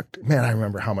conduct, man, I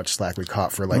remember how much slack we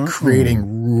caught for like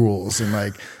creating rules and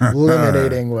like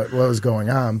eliminating what was going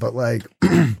on. But like,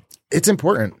 it's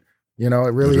important. You know,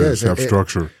 it really is. Have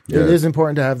structure. It is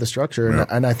important to have the structure,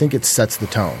 and I think it sets the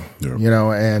tone. Yeah. You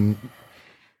know, and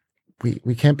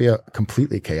we can't be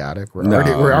completely chaotic.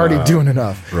 We're already doing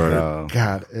enough. Right.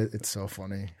 God, it's so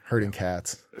funny herding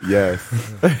cats. Yes.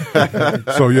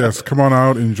 So yes, come on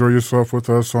out, enjoy yourself with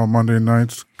us on Monday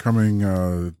nights coming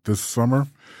this summer,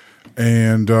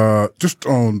 and just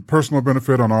on personal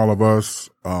benefit on all of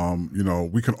us. You know,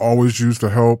 we can always use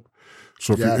the help.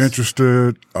 So if you're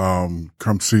interested,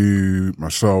 come see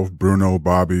myself, Bruno,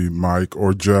 Bobby, Mike,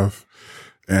 or Jeff,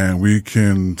 and we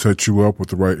can set you up with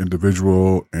the right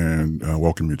individual and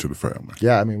welcome you to the family.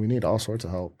 Yeah, I mean, we need all sorts of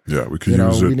help. Yeah, we can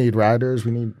use it. We need riders.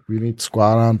 We need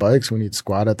squad on bikes. We need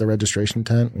squad at the registration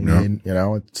tent. We need, you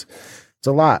know, it's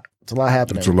a lot. It's a lot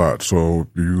happening. It's a lot. So if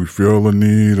you feel a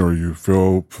need or you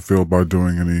feel fulfilled by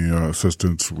doing any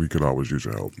assistance, we could always use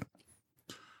your help.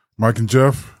 Mike and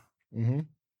Jeff. Mm-hmm.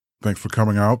 Thanks for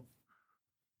coming out.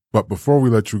 But before we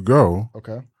let you go,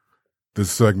 this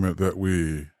segment that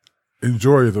we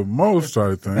enjoy the most,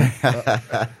 I think,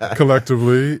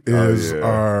 collectively, is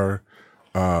our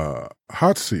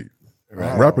hot seat,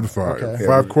 rapid fire,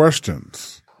 5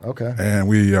 questions. Okay. And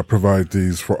we provide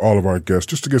these for all of our guests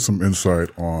just to get some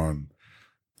insight on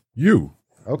you,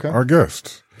 our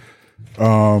guests.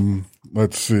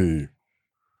 Let's see.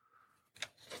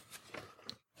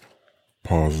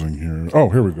 Pausing here. Oh,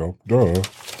 here we go. Duh.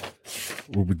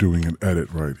 We'll be doing an edit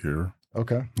right here.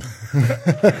 Okay.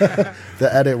 The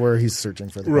edit where he's searching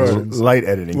for the questions. Light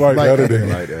editing. Light editing.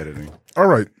 Light editing. All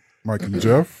right, Mike and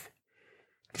Jeff,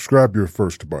 describe your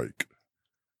first bike.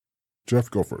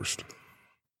 Jeff, go first.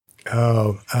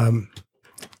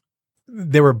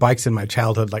 There were bikes in my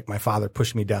childhood, like my father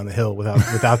pushed me down the hill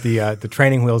without the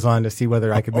training wheels on to see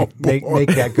whether I could make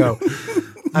that go.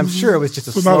 I'm sure it was just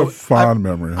a slope. Not a fond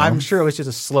memory. Huh? I'm sure it was just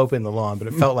a slope in the lawn, but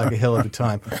it felt like a hill at the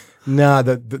time. No,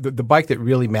 the bike that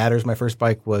really matters, my first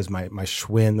bike, was my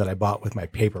Schwinn that I bought with my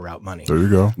paper route money. There you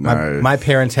go. My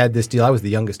parents had this deal. I was the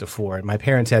youngest of 4, and my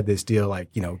parents had this deal like,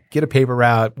 you know, get a paper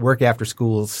route, work after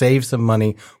school, save some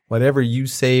money. Whatever you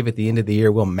save at the end of the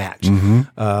year, we'll match.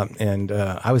 And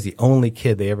I was the only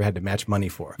kid they ever had to match money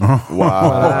for.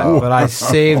 Wow. But I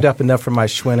saved up enough for my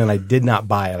Schwinn, and I did not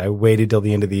buy it. I waited till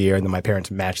the end of the year, and then my parents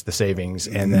matched the savings.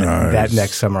 And then that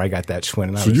next summer, I got that Schwinn.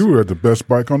 And so you had the best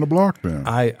bike on the block then.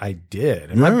 I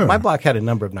did. And my block had a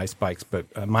number of nice bikes,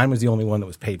 but mine was the only one that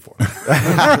was paid for.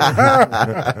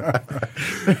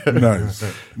 Nice.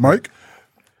 Mike?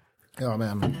 Oh,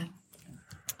 man.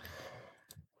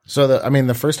 So,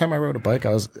 the first time I rode a bike, I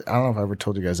don't know if I ever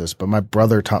told you guys this, but my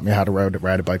brother taught me how to ride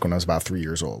a bike when I was about 3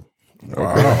 years old.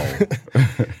 Wow.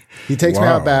 He takes me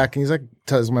out back, and he's like,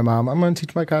 tells my mom, I'm going to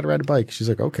teach Mike how to ride a bike. She's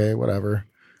like, okay, whatever.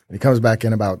 And he comes back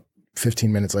in about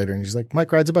 15 minutes later, and she's like,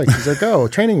 Mike rides a bike. He's like, oh,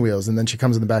 training wheels. And then she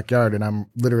comes in the backyard, and I'm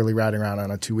literally riding around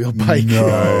on a 2-wheel bike.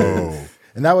 No.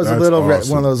 And that was That's a little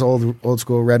awesome. one of those old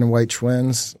school red and white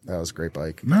Schwinns. That was a great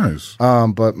bike. Nice.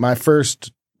 But my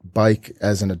first bike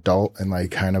as an adult, and like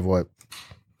kind of what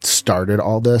started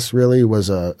all this really, was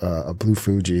a blue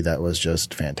Fuji that was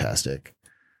just fantastic.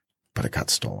 But it got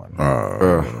stolen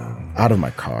out of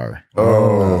my car.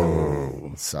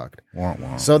 Oh. It sucked. Wah,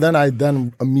 wah. So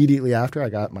then immediately after I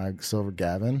got my silver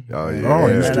Gavin. Oh, yeah.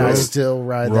 And I still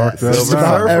ride rock that. that Just silver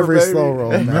about surfer, every baby. slow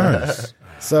roll, man. Nice.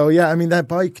 So yeah, I mean, that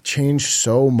bike changed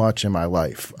so much in my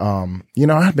life. You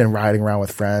know, I'd been riding around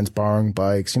with friends, borrowing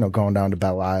bikes, you know, going down to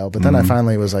Belle Isle. But then I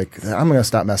finally was like, I'm going to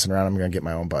stop messing around. I'm going to get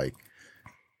my own bike.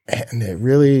 And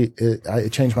it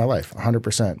changed my life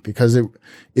 100% because it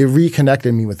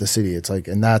reconnected me with the city. It's like,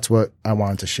 and that's what I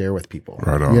wanted to share with people,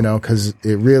 Right on. you know, cause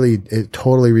it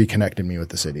totally reconnected me with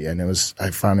the city. And I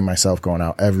found myself going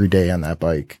out every day on that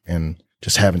bike and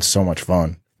just having so much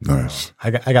fun. Nice.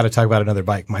 I got to talk about another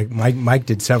bike. Mike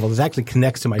did several. This actually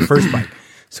connects to my first bike.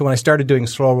 So when I started doing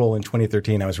Slow Roll in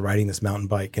 2013, I was riding this mountain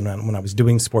bike. And when I was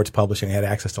doing sports publishing, I had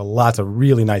access to lots of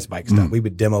really nice bike stuff. We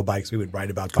would demo bikes. We would write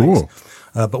about bikes. Cool.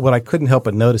 But what I couldn't help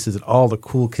but notice is that all the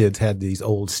cool kids had these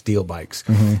old steel bikes.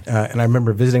 And I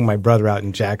remember visiting my brother out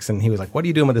in Jackson. He was like, what are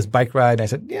you doing with this bike ride? And I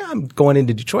said, yeah, I'm going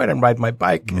into Detroit. I'm riding my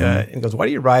bike. And he goes, what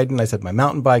are you riding? And I said, my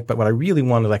mountain bike. But what I really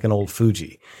wanted was like an old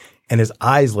Fuji. And his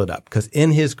eyes lit up because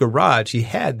in his garage, he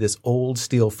had this old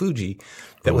steel Fuji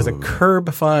that was a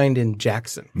curb find in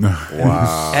Jackson.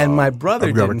 Wow. And my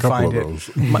brother didn't find it. Those.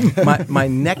 My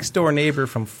next door neighbor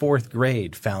from 4th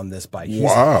grade found this bike.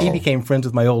 Wow. He became friends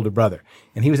with my older brother.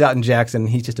 And he was out in Jackson.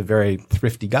 He's just a very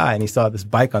thrifty guy. And he saw this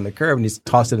bike on the curb and he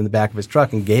tossed it in the back of his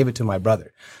truck and gave it to my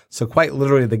brother. So quite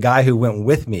literally, the guy who went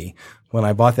with me when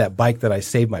I bought that bike that I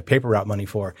saved my paper route money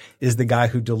for is the guy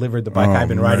who delivered the bike I've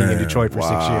been riding in Detroit for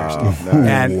 6 years.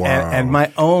 And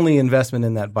my only investment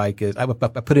in that bike is I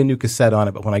put a new cassette on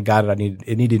it, but when I got it,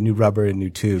 it needed new rubber and new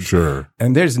tubes. Sure.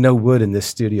 And there's no wood in this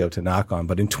studio to knock on.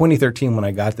 But in 2013, when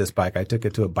I got this bike, I took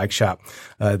it to a bike shop.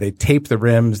 They taped the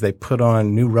rims, they put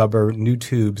on new rubber, new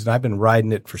tubes, and I've been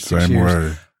riding it for 6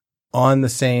 years. Way. On the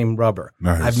same rubber.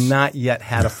 Nice. I've not yet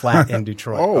had a flat in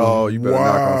Detroit. Oh, you better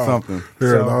knock on something.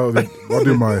 Here, I'll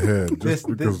do my head. This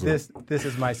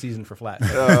is my season for flat.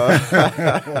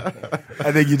 I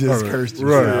think you just cursed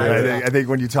yourself. Right. I think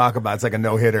when you talk about it's like a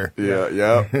no-hitter.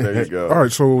 Yeah. There you go. All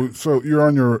right, so you're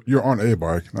on a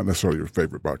bike, not necessarily your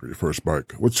favorite bike or your first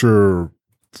bike. What's your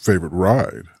favorite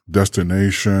ride?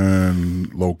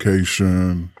 Destination,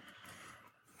 location?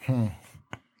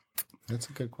 That's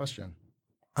a good question.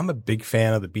 I'm a big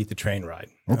fan of the Beat the Train ride.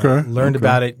 Okay. Learned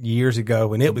about it years ago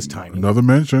when it was tiny. Another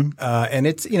mention. And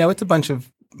it's a bunch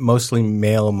of mostly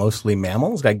male, mostly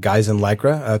mammals, got guys in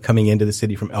Lycra coming into the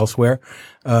city from elsewhere.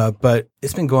 But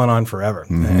it's been going on forever.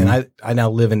 And I now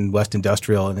live in West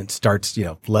Industrial and it starts,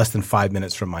 less than 5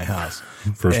 minutes from my house.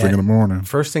 First thing in the morning.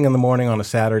 First thing in the morning on a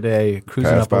Saturday,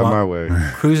 cruising Pass up by my way.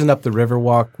 cruising up the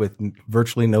Riverwalk with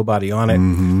virtually nobody on it.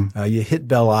 You hit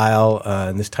Belle Isle,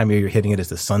 and this time of year you're hitting it as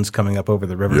the sun's coming up over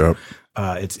the river. Yep.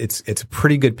 It's a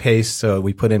pretty good pace. So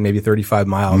we put in maybe 35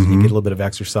 miles and you get a little bit of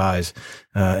exercise,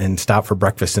 and stop for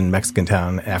breakfast in Mexican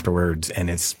Town afterwards. And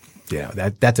it's,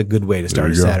 that's a good way to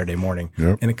start a Saturday morning.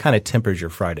 Yep. And it kind of tempers your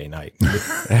Friday night.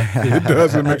 It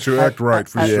does. It makes you act right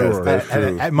for sure.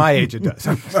 At my age, it does.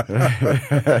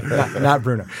 not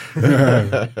Bruno.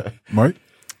 Mike?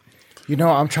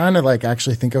 I'm trying to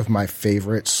actually think of my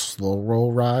favorite slow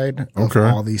roll ride of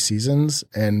all these seasons.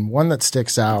 And one that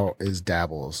sticks out is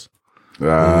Dabbles.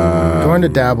 Going to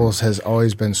Dabbles has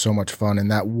always been so much fun.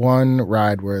 And that one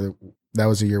ride where that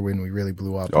was a year when we really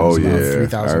blew up. Oh, yeah.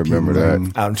 3,000 I remember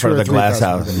that. Out in front of the glass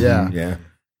house. Yeah.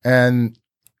 And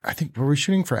I think, were we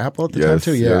shooting for Apple at the time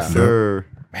too? Yeah. Yes, sir.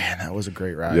 Man, that was a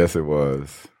great ride. Yes, it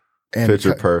was. And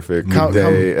Picture perfect, good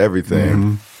day,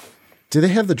 everything. Did they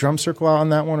have the drum circle out on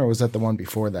that one, or was that the one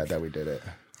before that we did it?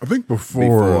 I think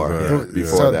before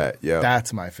that. Yeah.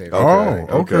 That's my favorite.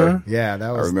 Okay. Yeah,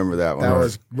 that was. I remember that one. That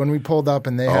was when we pulled up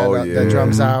and they had the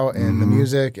drums out and the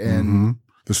music and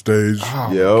the stage. Oh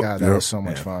my God, that was so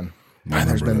much fun. Man,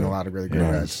 there's been a lot of really great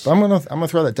rides. But I'm gonna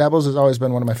throw that. Dabbles has always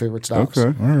been one of my favorite stops.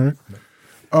 Okay, all right.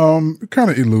 You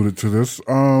kind of alluded to this.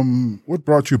 What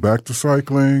brought you back to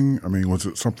cycling? I mean, was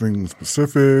it something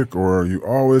specific, or you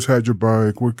always had your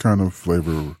bike? What kind of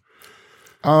flavor?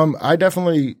 I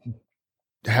definitely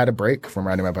had a break from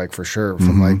riding my bike for sure.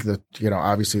 From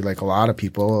obviously like a lot of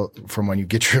people, from when you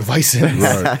get your license,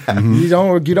 you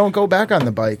don't go back on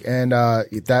the bike. And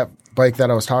that bike that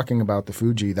I was talking about, the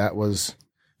Fuji, that was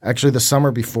actually the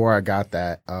summer before I got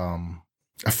that.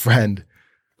 A friend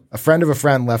of a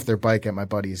friend left their bike at my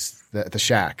buddy's, the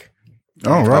shack.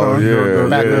 Oh, right.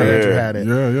 Back when Andrew had it.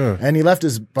 Yeah. And he left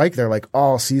his bike there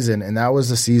all season. And that was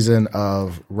the season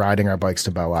of riding our bikes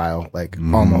to Belle Isle,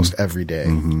 almost every day.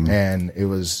 And it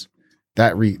was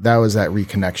that was that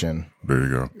reconnection. There you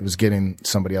go. It was getting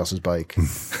somebody else's bike.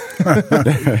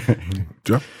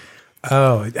 Jeff?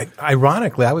 Oh,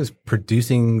 ironically, I was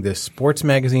producing this sports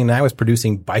magazine and I was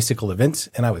producing bicycle events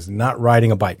and I was not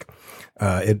riding a bike.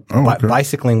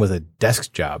 Bicycling was a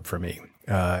desk job for me.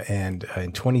 And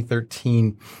in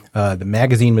 2013, the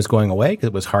magazine was going away because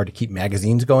it was hard to keep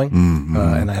magazines going.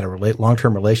 And I had a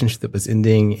long-term relationship that was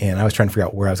ending and I was trying to figure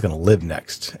out where I was going to live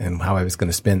next and how I was going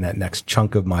to spend that next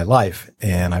chunk of my life.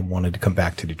 And I wanted to come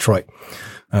back to Detroit.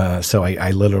 So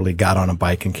I literally got on a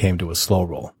bike and came to a slow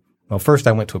roll. Well, first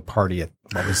I went to a party at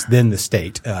what was then the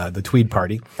state, the Tweed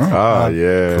Party.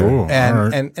 Yeah. Cool.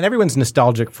 And everyone's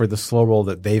nostalgic for the slow roll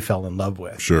that they fell in love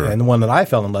with. Sure. And the one that I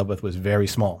fell in love with was very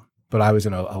small. But I was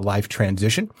in a life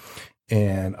transition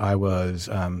and I was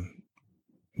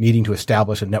needing to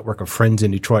establish a network of friends in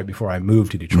Detroit before I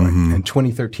moved to Detroit. And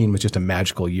 2013 was just a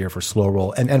magical year for slow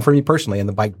roll. And for me personally, and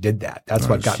the bike did that. That's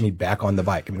what got me back on the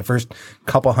bike. I mean, the first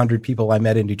couple hundred people I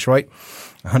met in Detroit,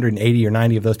 180 or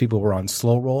 90 of those people were on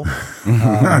slow roll.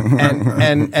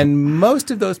 And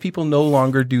most of those people no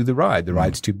longer do the ride. The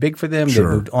ride's too big for them. They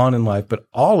moved on in life. But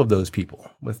all of those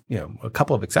people, with a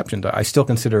couple of exceptions, I still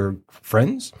consider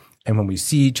friends. And when we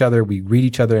see each other, we greet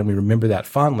each other and we remember that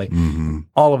fondly.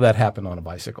 All of that happened on a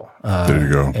bicycle. There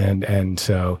you go. And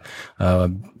so,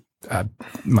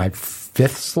 my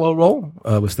fifth slow roll,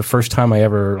 was the first time I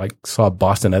ever saw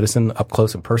Boston Edison up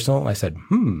close and personal. I said,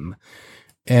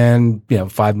 And,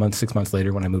 5 months, 6 months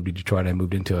later, when I moved to Detroit, I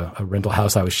moved into a rental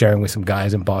house I was sharing with some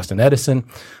guys in Boston Edison.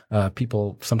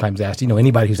 People sometimes ask,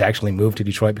 anybody who's actually moved to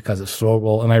Detroit because of slow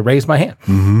roll? And I raised my hand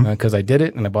because I did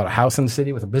it, and I bought a house in the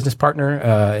city with a business partner.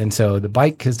 And so the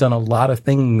bike has done a lot of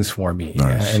things for me.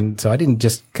 Nice. And so I didn't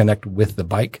just connect with the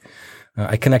bike.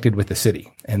 I connected with the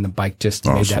city, and the bike just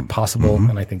made that possible.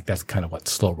 And I think that's kind of what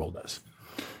slow roll does.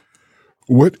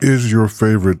 What is your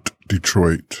favorite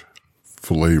Detroit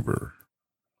flavor?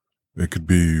 It could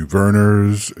be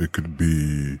Verner's. It could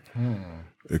be.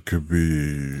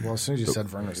 Well, as soon as you said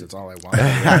Verner's, that's all I want.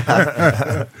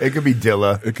 It could be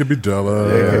Dilla. It could be Della.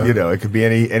 It could be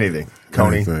anything.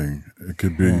 Coney. Anything. It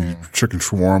could be chicken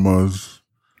shawarmas.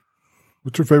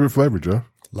 What's your favorite flavor, Jeff?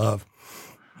 Love.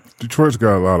 Detroit's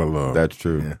got a lot of love. That's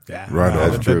true. Yeah, Right on.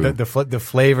 That's true. The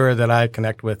flavor that I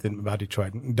connect with about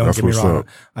Detroit. Don't That's get me what's wrong. up.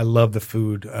 I love the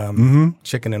food.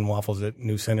 Chicken and waffles at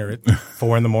New Center at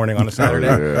 4 a.m. on a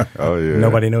Saturday. Oh yeah.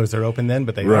 Nobody knows they're open then,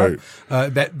 but they Right. are.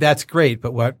 That's great.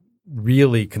 But what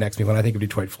really connects me when I think of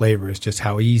Detroit flavor is just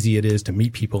how easy it is to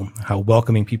meet people, how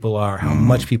welcoming people are, how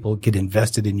much people get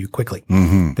invested in you quickly.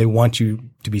 They want you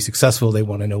to be successful. They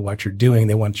want to know what you're doing.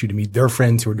 They want you to meet their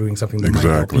friends who are doing something that might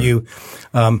help you.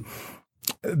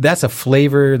 That's a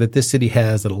flavor that this city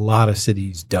has that a lot of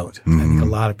cities don't. I think a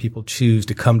lot of people choose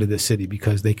to come to this city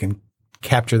because they can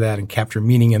capture that and capture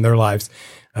meaning in their lives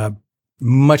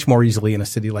much more easily in a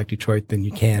city like Detroit than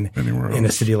you can in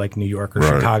a city like New York or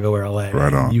Chicago or LA.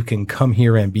 Right on. You can come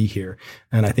here and be here.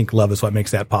 And I think love is what makes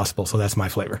that possible. So that's my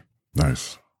flavor.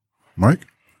 Nice. Mike?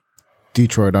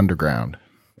 Detroit Underground.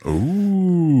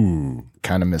 Ooh.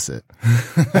 Kind of miss it.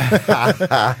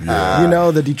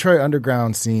 The Detroit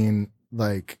Underground scene,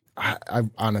 I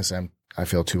honestly, I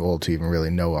feel too old to even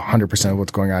really know 100% of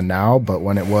what's going on now. But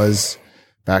when it was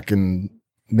back in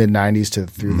mid 90s to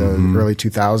through the early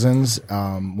 2000s,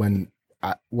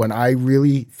 when I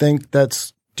really think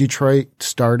that's Detroit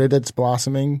started its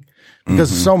blossoming,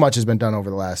 because so much has been done over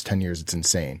the last 10 years. It's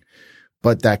insane.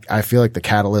 But that I feel like the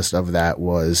catalyst of that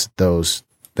was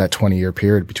that 20-year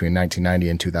period between 1990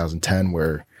 and 2010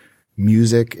 where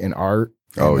music and art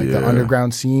and the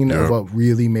underground scene of what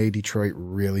really made Detroit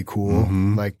really cool.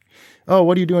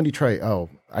 What do you do in Detroit? Oh,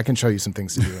 I can show you some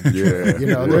things to do in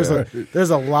Detroit. There's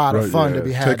a lot of fun to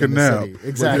be had Take a in the nap. city.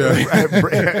 Exactly.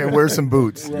 And wear some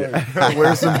boots.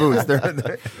 Wear some boots.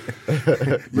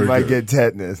 You might get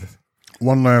tetanus.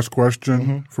 One last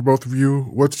question for both of you.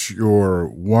 What's your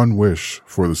one wish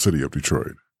for the city of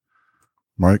Detroit?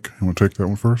 Mike, you want to take that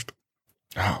one first?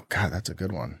 Oh, God, that's a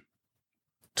good one.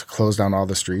 To close down all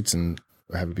the streets and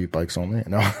have it be bikes only?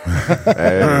 No.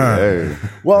 Hey.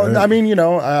 Well, I mean,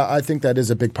 I think that is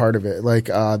a big part of it.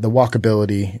 The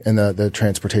walkability and the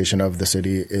transportation of the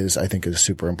city is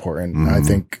super important. I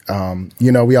think,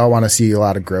 we all want to see a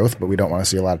lot of growth, but we don't want to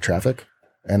see a lot of traffic.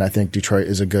 And I think Detroit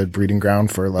is a good breeding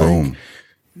ground for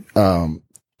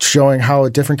showing how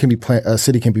a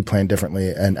city can be planned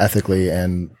differently and ethically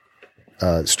and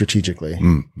strategically.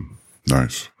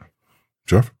 Nice.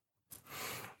 Jeff?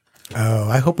 Oh,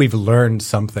 I hope we've learned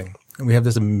something. We have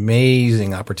this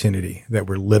amazing opportunity that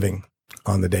we're living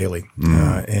on the daily,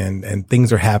 and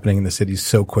things are happening in the city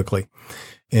so quickly.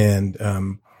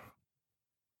 And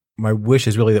my wish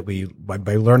is really that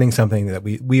by learning something, that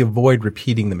we avoid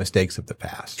repeating the mistakes of the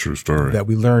past. True story. That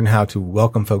we learn how to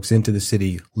welcome folks into the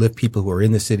city, lift people who are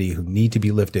in the city who need to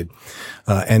be lifted,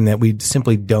 and that we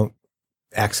simply don't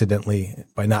accidentally,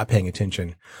 by not paying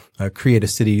attention, create a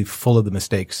city full of the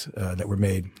mistakes that were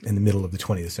made in the middle of the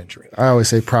 20th century. I always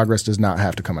say progress does not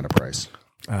have to come at a price.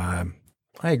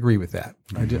 I agree with that.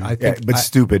 I think, but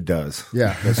stupid does.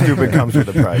 Yeah. Stupid comes with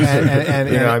a price.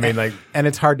 And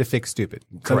it's hard to fix stupid.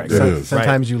 Correct.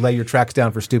 Sometimes you lay your tracks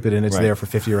down for stupid and it's there for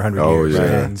 50 or 100 years.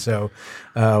 Yeah. And so,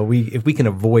 if we can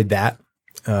avoid that,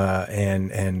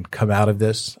 and come out of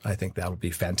this, I think that would be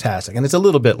fantastic. And it's a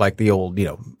little bit like the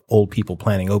old people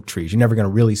planting oak trees. You're never going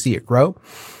to really see it grow.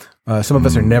 Some of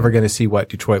us are never going to see what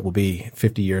Detroit will be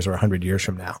 50 years or 100 years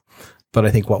from now. But I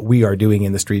think what we are doing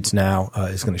in the streets now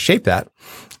is going to shape that,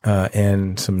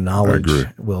 and some knowledge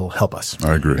will help us.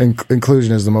 I agree.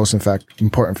 Inclusion is the most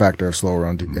important factor of slow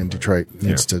roll in Detroit.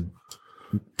 Needs to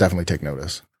definitely take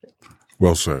notice.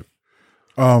 Well said.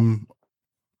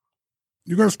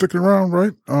 You guys sticking around,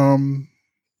 right?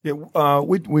 Yeah,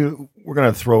 we're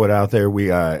gonna throw it out there.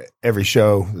 We every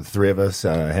show, the three of us,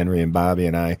 Henry and Bobby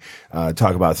and I,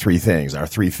 talk about three things: our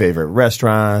three favorite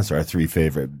restaurants, our three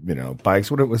favorite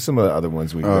bikes. What some of the other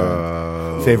ones we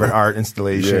favorite art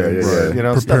installations?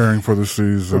 Preparing for the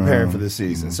season. Preparing for the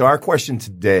season. So our question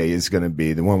today is going to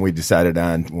be the one we decided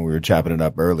on when we were chopping it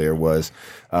up earlier. Was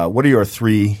what are your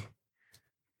three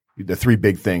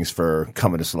big things for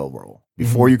coming to Slow Roll?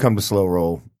 Before you come to Slow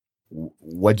Roll,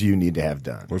 what do you need to have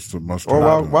done? What's the must?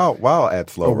 Or while at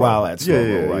Slow Roll. While at Slow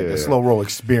Roll, right? The Slow Roll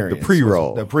experience. The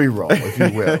pre-roll. The pre-roll, if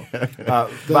you will.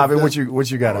 Bobby, what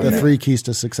you got on the that? 3 keys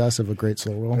to success of a great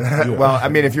Slow Roll. Well, I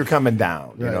mean, if you're coming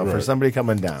down, for somebody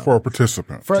coming down. For a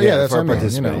participant. That's for a what I mean,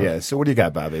 participant, yeah. So what do you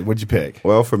got, Bobby? What'd you pick?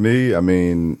 Well, for me, I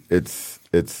mean, it's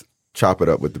chop it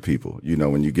up with the people.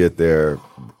 When you get there,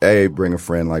 bring a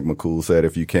friend, like McCool said,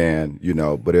 if you can,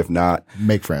 but if not,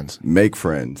 make friends.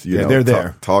 They're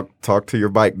there. Talk to your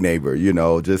bike neighbor,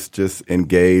 just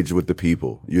engage with the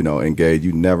people, engage.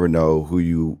 You never know who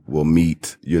you will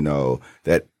meet,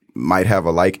 that might have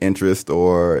a like interest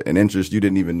or an interest you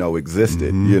didn't even know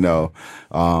existed,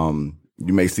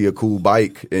 you may see a cool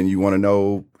bike and you want to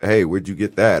know, hey, where'd you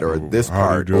get that? Or this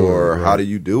part, or how do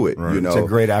you do it? Right. It's a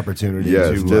great opportunity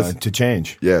to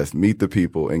change. Yes. Meet the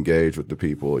people, engage with the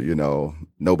people,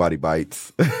 nobody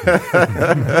bites.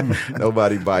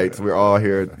 Nobody bites. We're all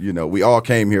here, we all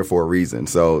came here for a reason.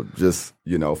 So just,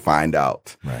 find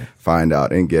out,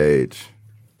 engage.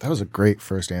 That was a great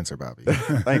first answer, Bobby.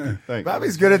 Thank you.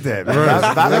 Bobby's good at that.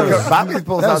 Bobby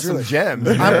pulls out some gems.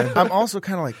 I'm also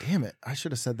kind of like, damn it, I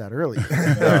should have said that earlier.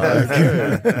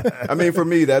 I mean, for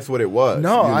me, that's what it was.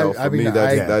 No, I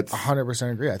that's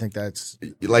 100% agree. I think that's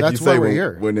like that's you say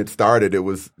we're when it started, it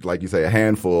was like you say a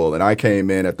handful, and I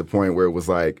came in at the point where it was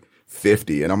like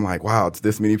 50, and I'm like, wow, it's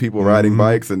this many people riding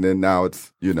bikes, and then now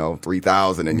it's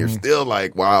 3,000, and you're still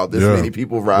like, wow, this many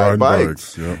people ride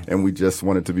bikes. And we just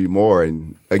want it to be more,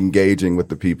 and engaging with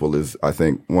the people is, I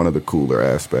think, one of the cooler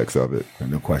aspects of it.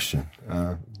 No question.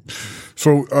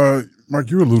 So,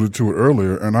 Mike, you alluded to it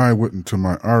earlier, and I went into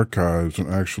my archives and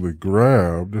actually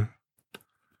grabbed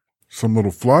some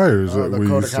little flyers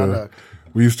that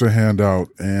we used to hand out,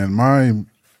 and my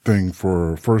thing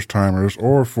for first timers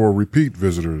or for repeat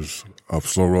visitors of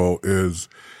Slow Roll is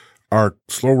our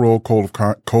Slow Roll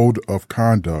code of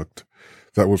conduct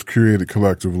that was created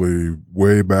collectively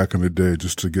way back in the day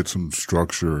just to get some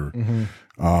structure.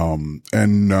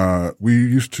 And we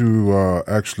used to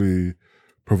actually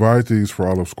provide these for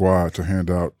Olive Squad to hand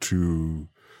out to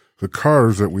the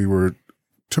cars that we were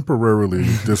temporarily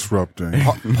disrupting,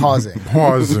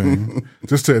 pausing,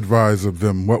 just to advise of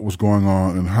them what was going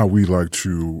on and how we like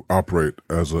to operate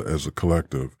as a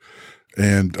collective.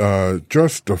 And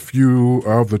just a few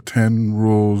of the 10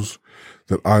 rules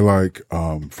that I like.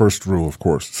 First rule, of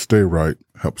course, stay right.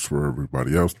 Helps for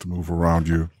everybody else to move around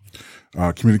you.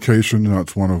 Communication,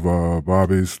 that's one of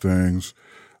Bobby's things.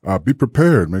 Be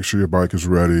prepared. Make sure your bike is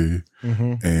ready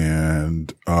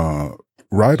and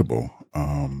rideable.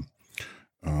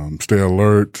 Stay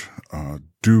alert.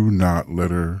 Do not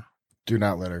litter. Do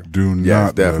not litter. Do not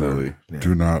yes, definitely. Litter. Yeah.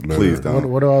 Do not litter. Please don't.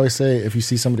 What do I always say? If you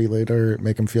see somebody later,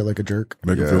 make them feel like a jerk.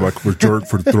 Make them feel like a jerk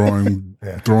for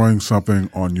throwing something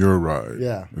on your ride.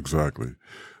 Yeah. Exactly.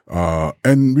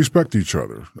 And respect each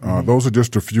other. Those are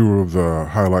just a few of the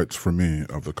highlights for me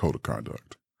of the code of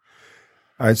conduct.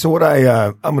 All right. So what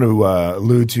I'm going to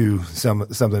allude to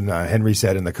something Henry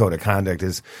said in the code of conduct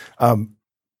is,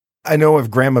 I know if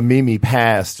Grandma Mimi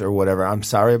passed or whatever, I'm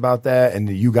sorry about that. And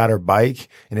you got her bike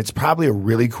and it's probably a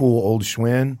really cool old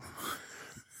Schwinn.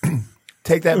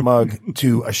 Take that mug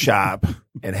to a shop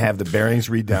and have the bearings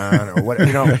redone or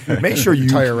whatever. Make sure you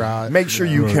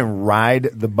can ride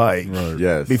the bike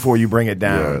before you bring it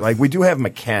down. Yes. Like we do have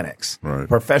mechanics,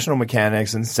 professional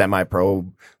mechanics and semi-pro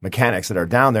mechanics that are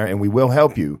down there, and we will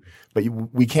help you. But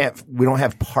we don't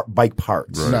have bike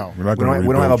parts. Right. No, we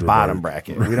don't have a bottom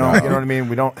bracket. We don't. You know what I mean?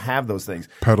 We don't have those things.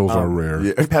 Pedals are rare.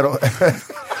 Yeah.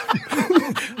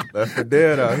 That's for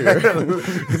dead out here.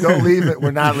 Don't leave it.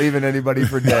 We're not leaving anybody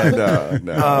for dead.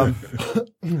 No.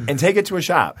 And take it to a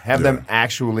shop. Have them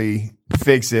actually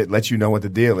fix it, let you know what the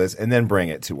deal is, and then bring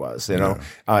it to us.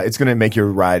 It's going to make your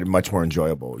ride much more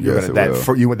enjoyable.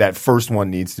 That first one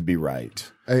needs to be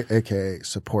right. AKA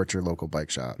support your local bike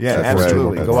shop. Yeah, That's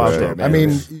absolutely. right. Go out there, man. I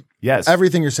mean, yes,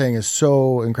 everything you're saying is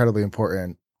so incredibly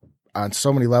important on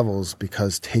so many levels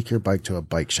because take your bike to a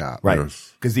bike shop. Right.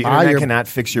 Because the internet cannot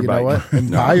fix your bike. Know what?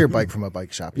 And buy your bike from a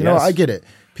bike shop. You know, I get it.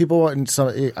 People want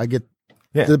I get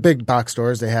the big box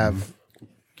stores, they have,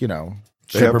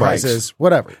 cheaper prices,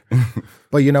 whatever.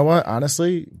 But you know what?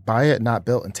 Honestly, buy it not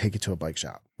built and take it to a bike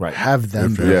shop. Right. Have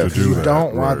them If you build have it. to do You that,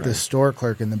 don't want right. the store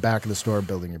clerk in the back of the store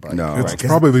building your bike. No, It's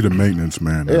probably the maintenance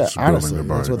man that's building honestly, the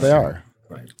bike. that's what they are.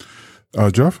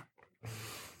 Jeff?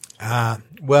 I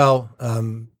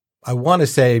want to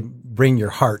say bring your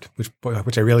heart,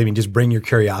 which I really mean just bring your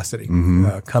curiosity.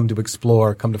 Come to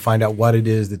explore, come to find out what it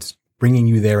is that's bringing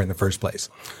you there in the first place.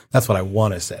 That's what I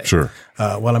want to say. Sure.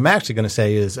 What I'm actually going to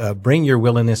say is bring your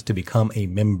willingness to become a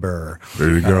member. There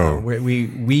you go.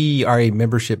 We are a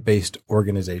membership-based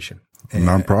organization.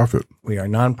 Nonprofit. We are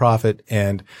nonprofit,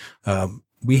 and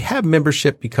we have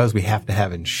membership because we have to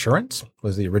have insurance,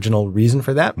 was the original reason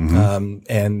for that.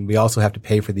 And we also have to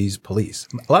pay for these police.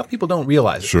 A lot of people don't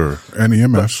realize it. Sure. And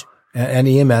EMS. And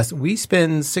EMS, we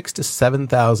spend $6,000 to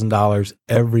 $7,000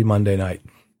 every Monday night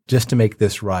just to make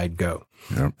this ride go.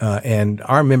 Yep. And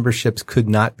our memberships could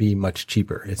not be much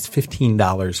cheaper. It's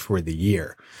 $15 for the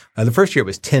year. The first year it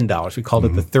was $10. We called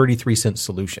it the 33-cent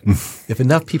solution. If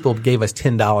enough people gave us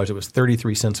 $10, it was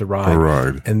 33 cents a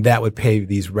ride. And that would pay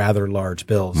these rather large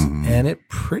bills. And it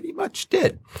pretty much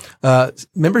did.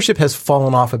 Membership has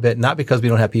fallen off a bit, not because we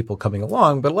don't have people coming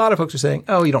along, but a lot of folks are saying,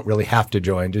 oh, you don't really have to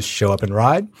join. Just show up and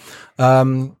ride.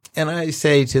 And I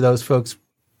say to those folks,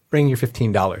 bring your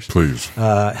 $15. Please.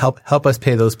 Help us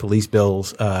pay those police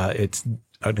bills. It's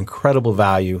an incredible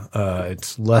value.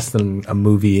 It's less than a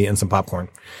movie and some popcorn.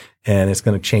 And it's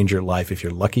going to change your life if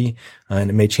you're lucky. And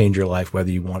it may change your life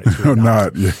whether you want it to or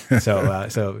not. Yeah.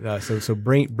 So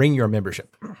bring your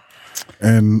membership.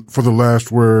 And for the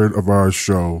last word of our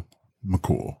show,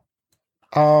 McCool.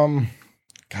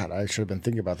 God, I should have been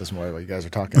thinking about this more while you guys are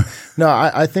talking. No,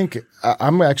 I think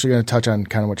I'm actually going to touch on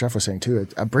kind of what Jeff was saying too.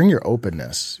 Bring your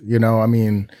openness. You know, I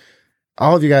mean,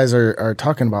 all of you guys are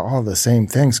talking about all the same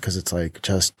things because it's like,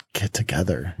 just get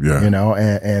together, you know,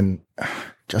 and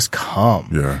just come.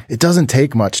 Yeah. It doesn't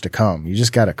take much to come. You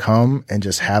just got to come and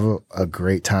just have a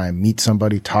great time, meet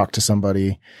somebody, talk to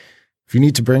somebody. If you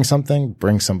need to bring something,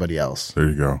 bring somebody else. There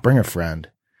you go. Bring a friend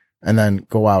and then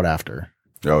go out after.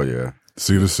 Oh, yeah.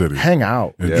 See the city. Hang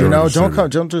out. You know,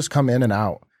 don't just come in and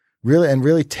out.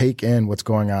 Really take in what's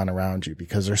going on around you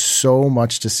because there's so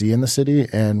much to see in the city,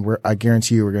 and I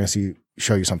guarantee you we're going to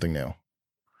show you something new.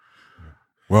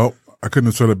 Well, I couldn't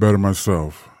have said it better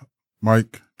myself.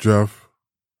 Mike, Jeff,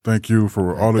 thank you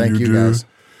for all that you do. Guys.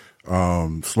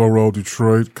 Slow Roll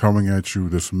Detroit coming at you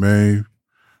this May.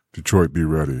 Detroit, be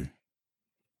ready.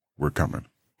 We're coming.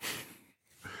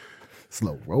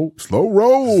 Slow roll. Slow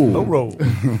roll. Slow roll.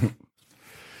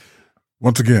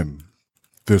 Once again,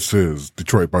 this is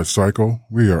Detroit Bycycle.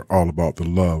 We are all about the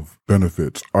love,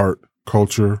 benefits, art,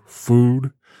 culture,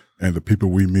 food, and the people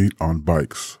we meet on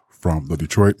bikes from the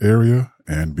Detroit area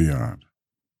and beyond.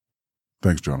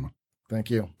 Thanks, gentlemen. Thank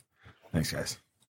you. Thanks, guys.